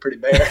there. It looked pretty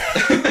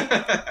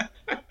bare.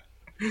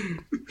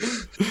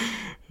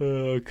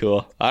 Oh,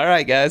 cool. All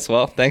right, guys.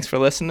 Well, thanks for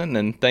listening,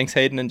 and thanks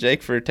Hayden and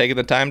Jake for taking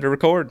the time to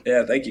record.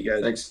 Yeah, thank you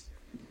guys. Thanks.